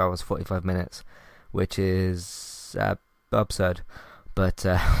it's 2 hours 45 minutes, which is absurd, but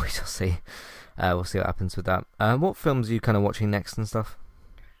we shall see. We'll see what happens with that. What films are you kind of watching next and stuff?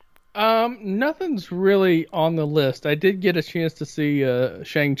 Nothing's really on the list. I did get a chance to see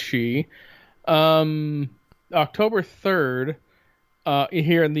Shang-Chi. October 3rd,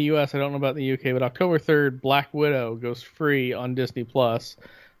 here in the US, I don't know about the UK, but October 3rd, Black Widow goes free on Disney Plus.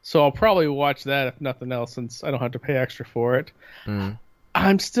 So I'll probably watch that if nothing else, since I don't have to pay extra for it.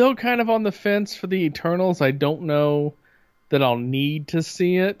 I'm still kind of on the fence for the Eternals. I don't know that I'll need to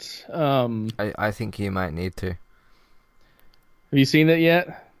see it. I think you might need to. Have you seen it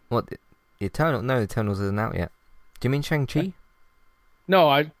yet? What? Eternal? No, Eternals isn't out yet. Do you mean Shang-Chi?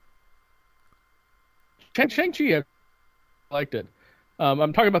 No, Shang-Chi, I liked it.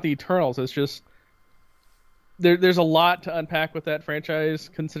 I'm talking about the Eternals. It's just there's a lot to unpack with that franchise,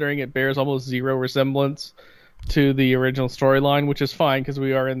 considering it bears almost zero resemblance to the original storyline, which is fine because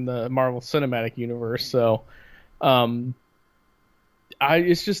we are in the Marvel Cinematic Universe. So,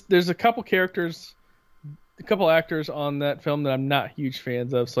 it's just there's a couple actors on that film that I'm not huge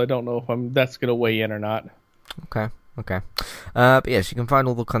fans of, so I don't know if that's going to weigh in or not. Okay. But yes, you can find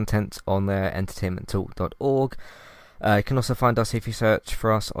all the content on there, entertainmenttalk.org. You can also find us if you search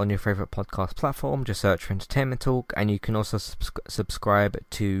for us on your favourite podcast platform. Just search for Entertainment Talk, and you can also subscribe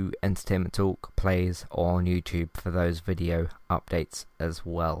to Entertainment Talk Plays on YouTube for those video updates as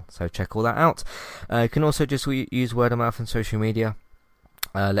well. So check all that out. You can also just use word of mouth and social media.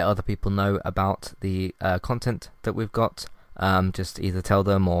 Let other people know about the content that we've got. Just either tell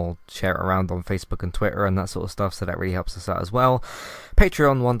them or share it around on Facebook and Twitter and that sort of stuff, so that really helps us out as well.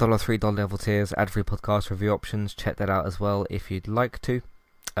 Patreon, $1, $3 level tiers, ad-free podcast review options, check that out as well if you'd like to.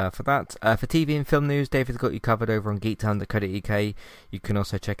 For that, for TV and film news, David's got you covered over on geektown.co.uk. You can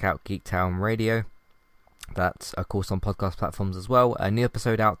also check out Geektown Radio. That's of course on podcast platforms as well. A new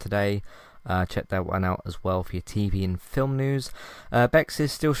episode out today Check that one out as well for your TV and film news. Bex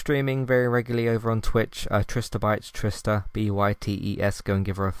is still streaming very regularly over on Twitch. Trista Bytes, Trista, Bytes. Go and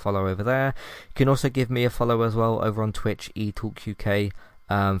give her a follow over there. You can also give me a follow as well over on Twitch, eTalkUK,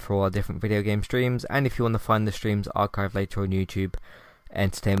 for all our different video game streams. And if you want to find the streams archived later on YouTube,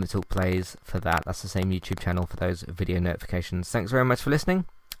 Entertainment Talk Plays for that. That's the same YouTube channel for those video notifications. Thanks very much for listening,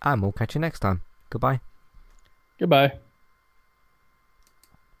 and we'll catch you next time. Goodbye. Goodbye.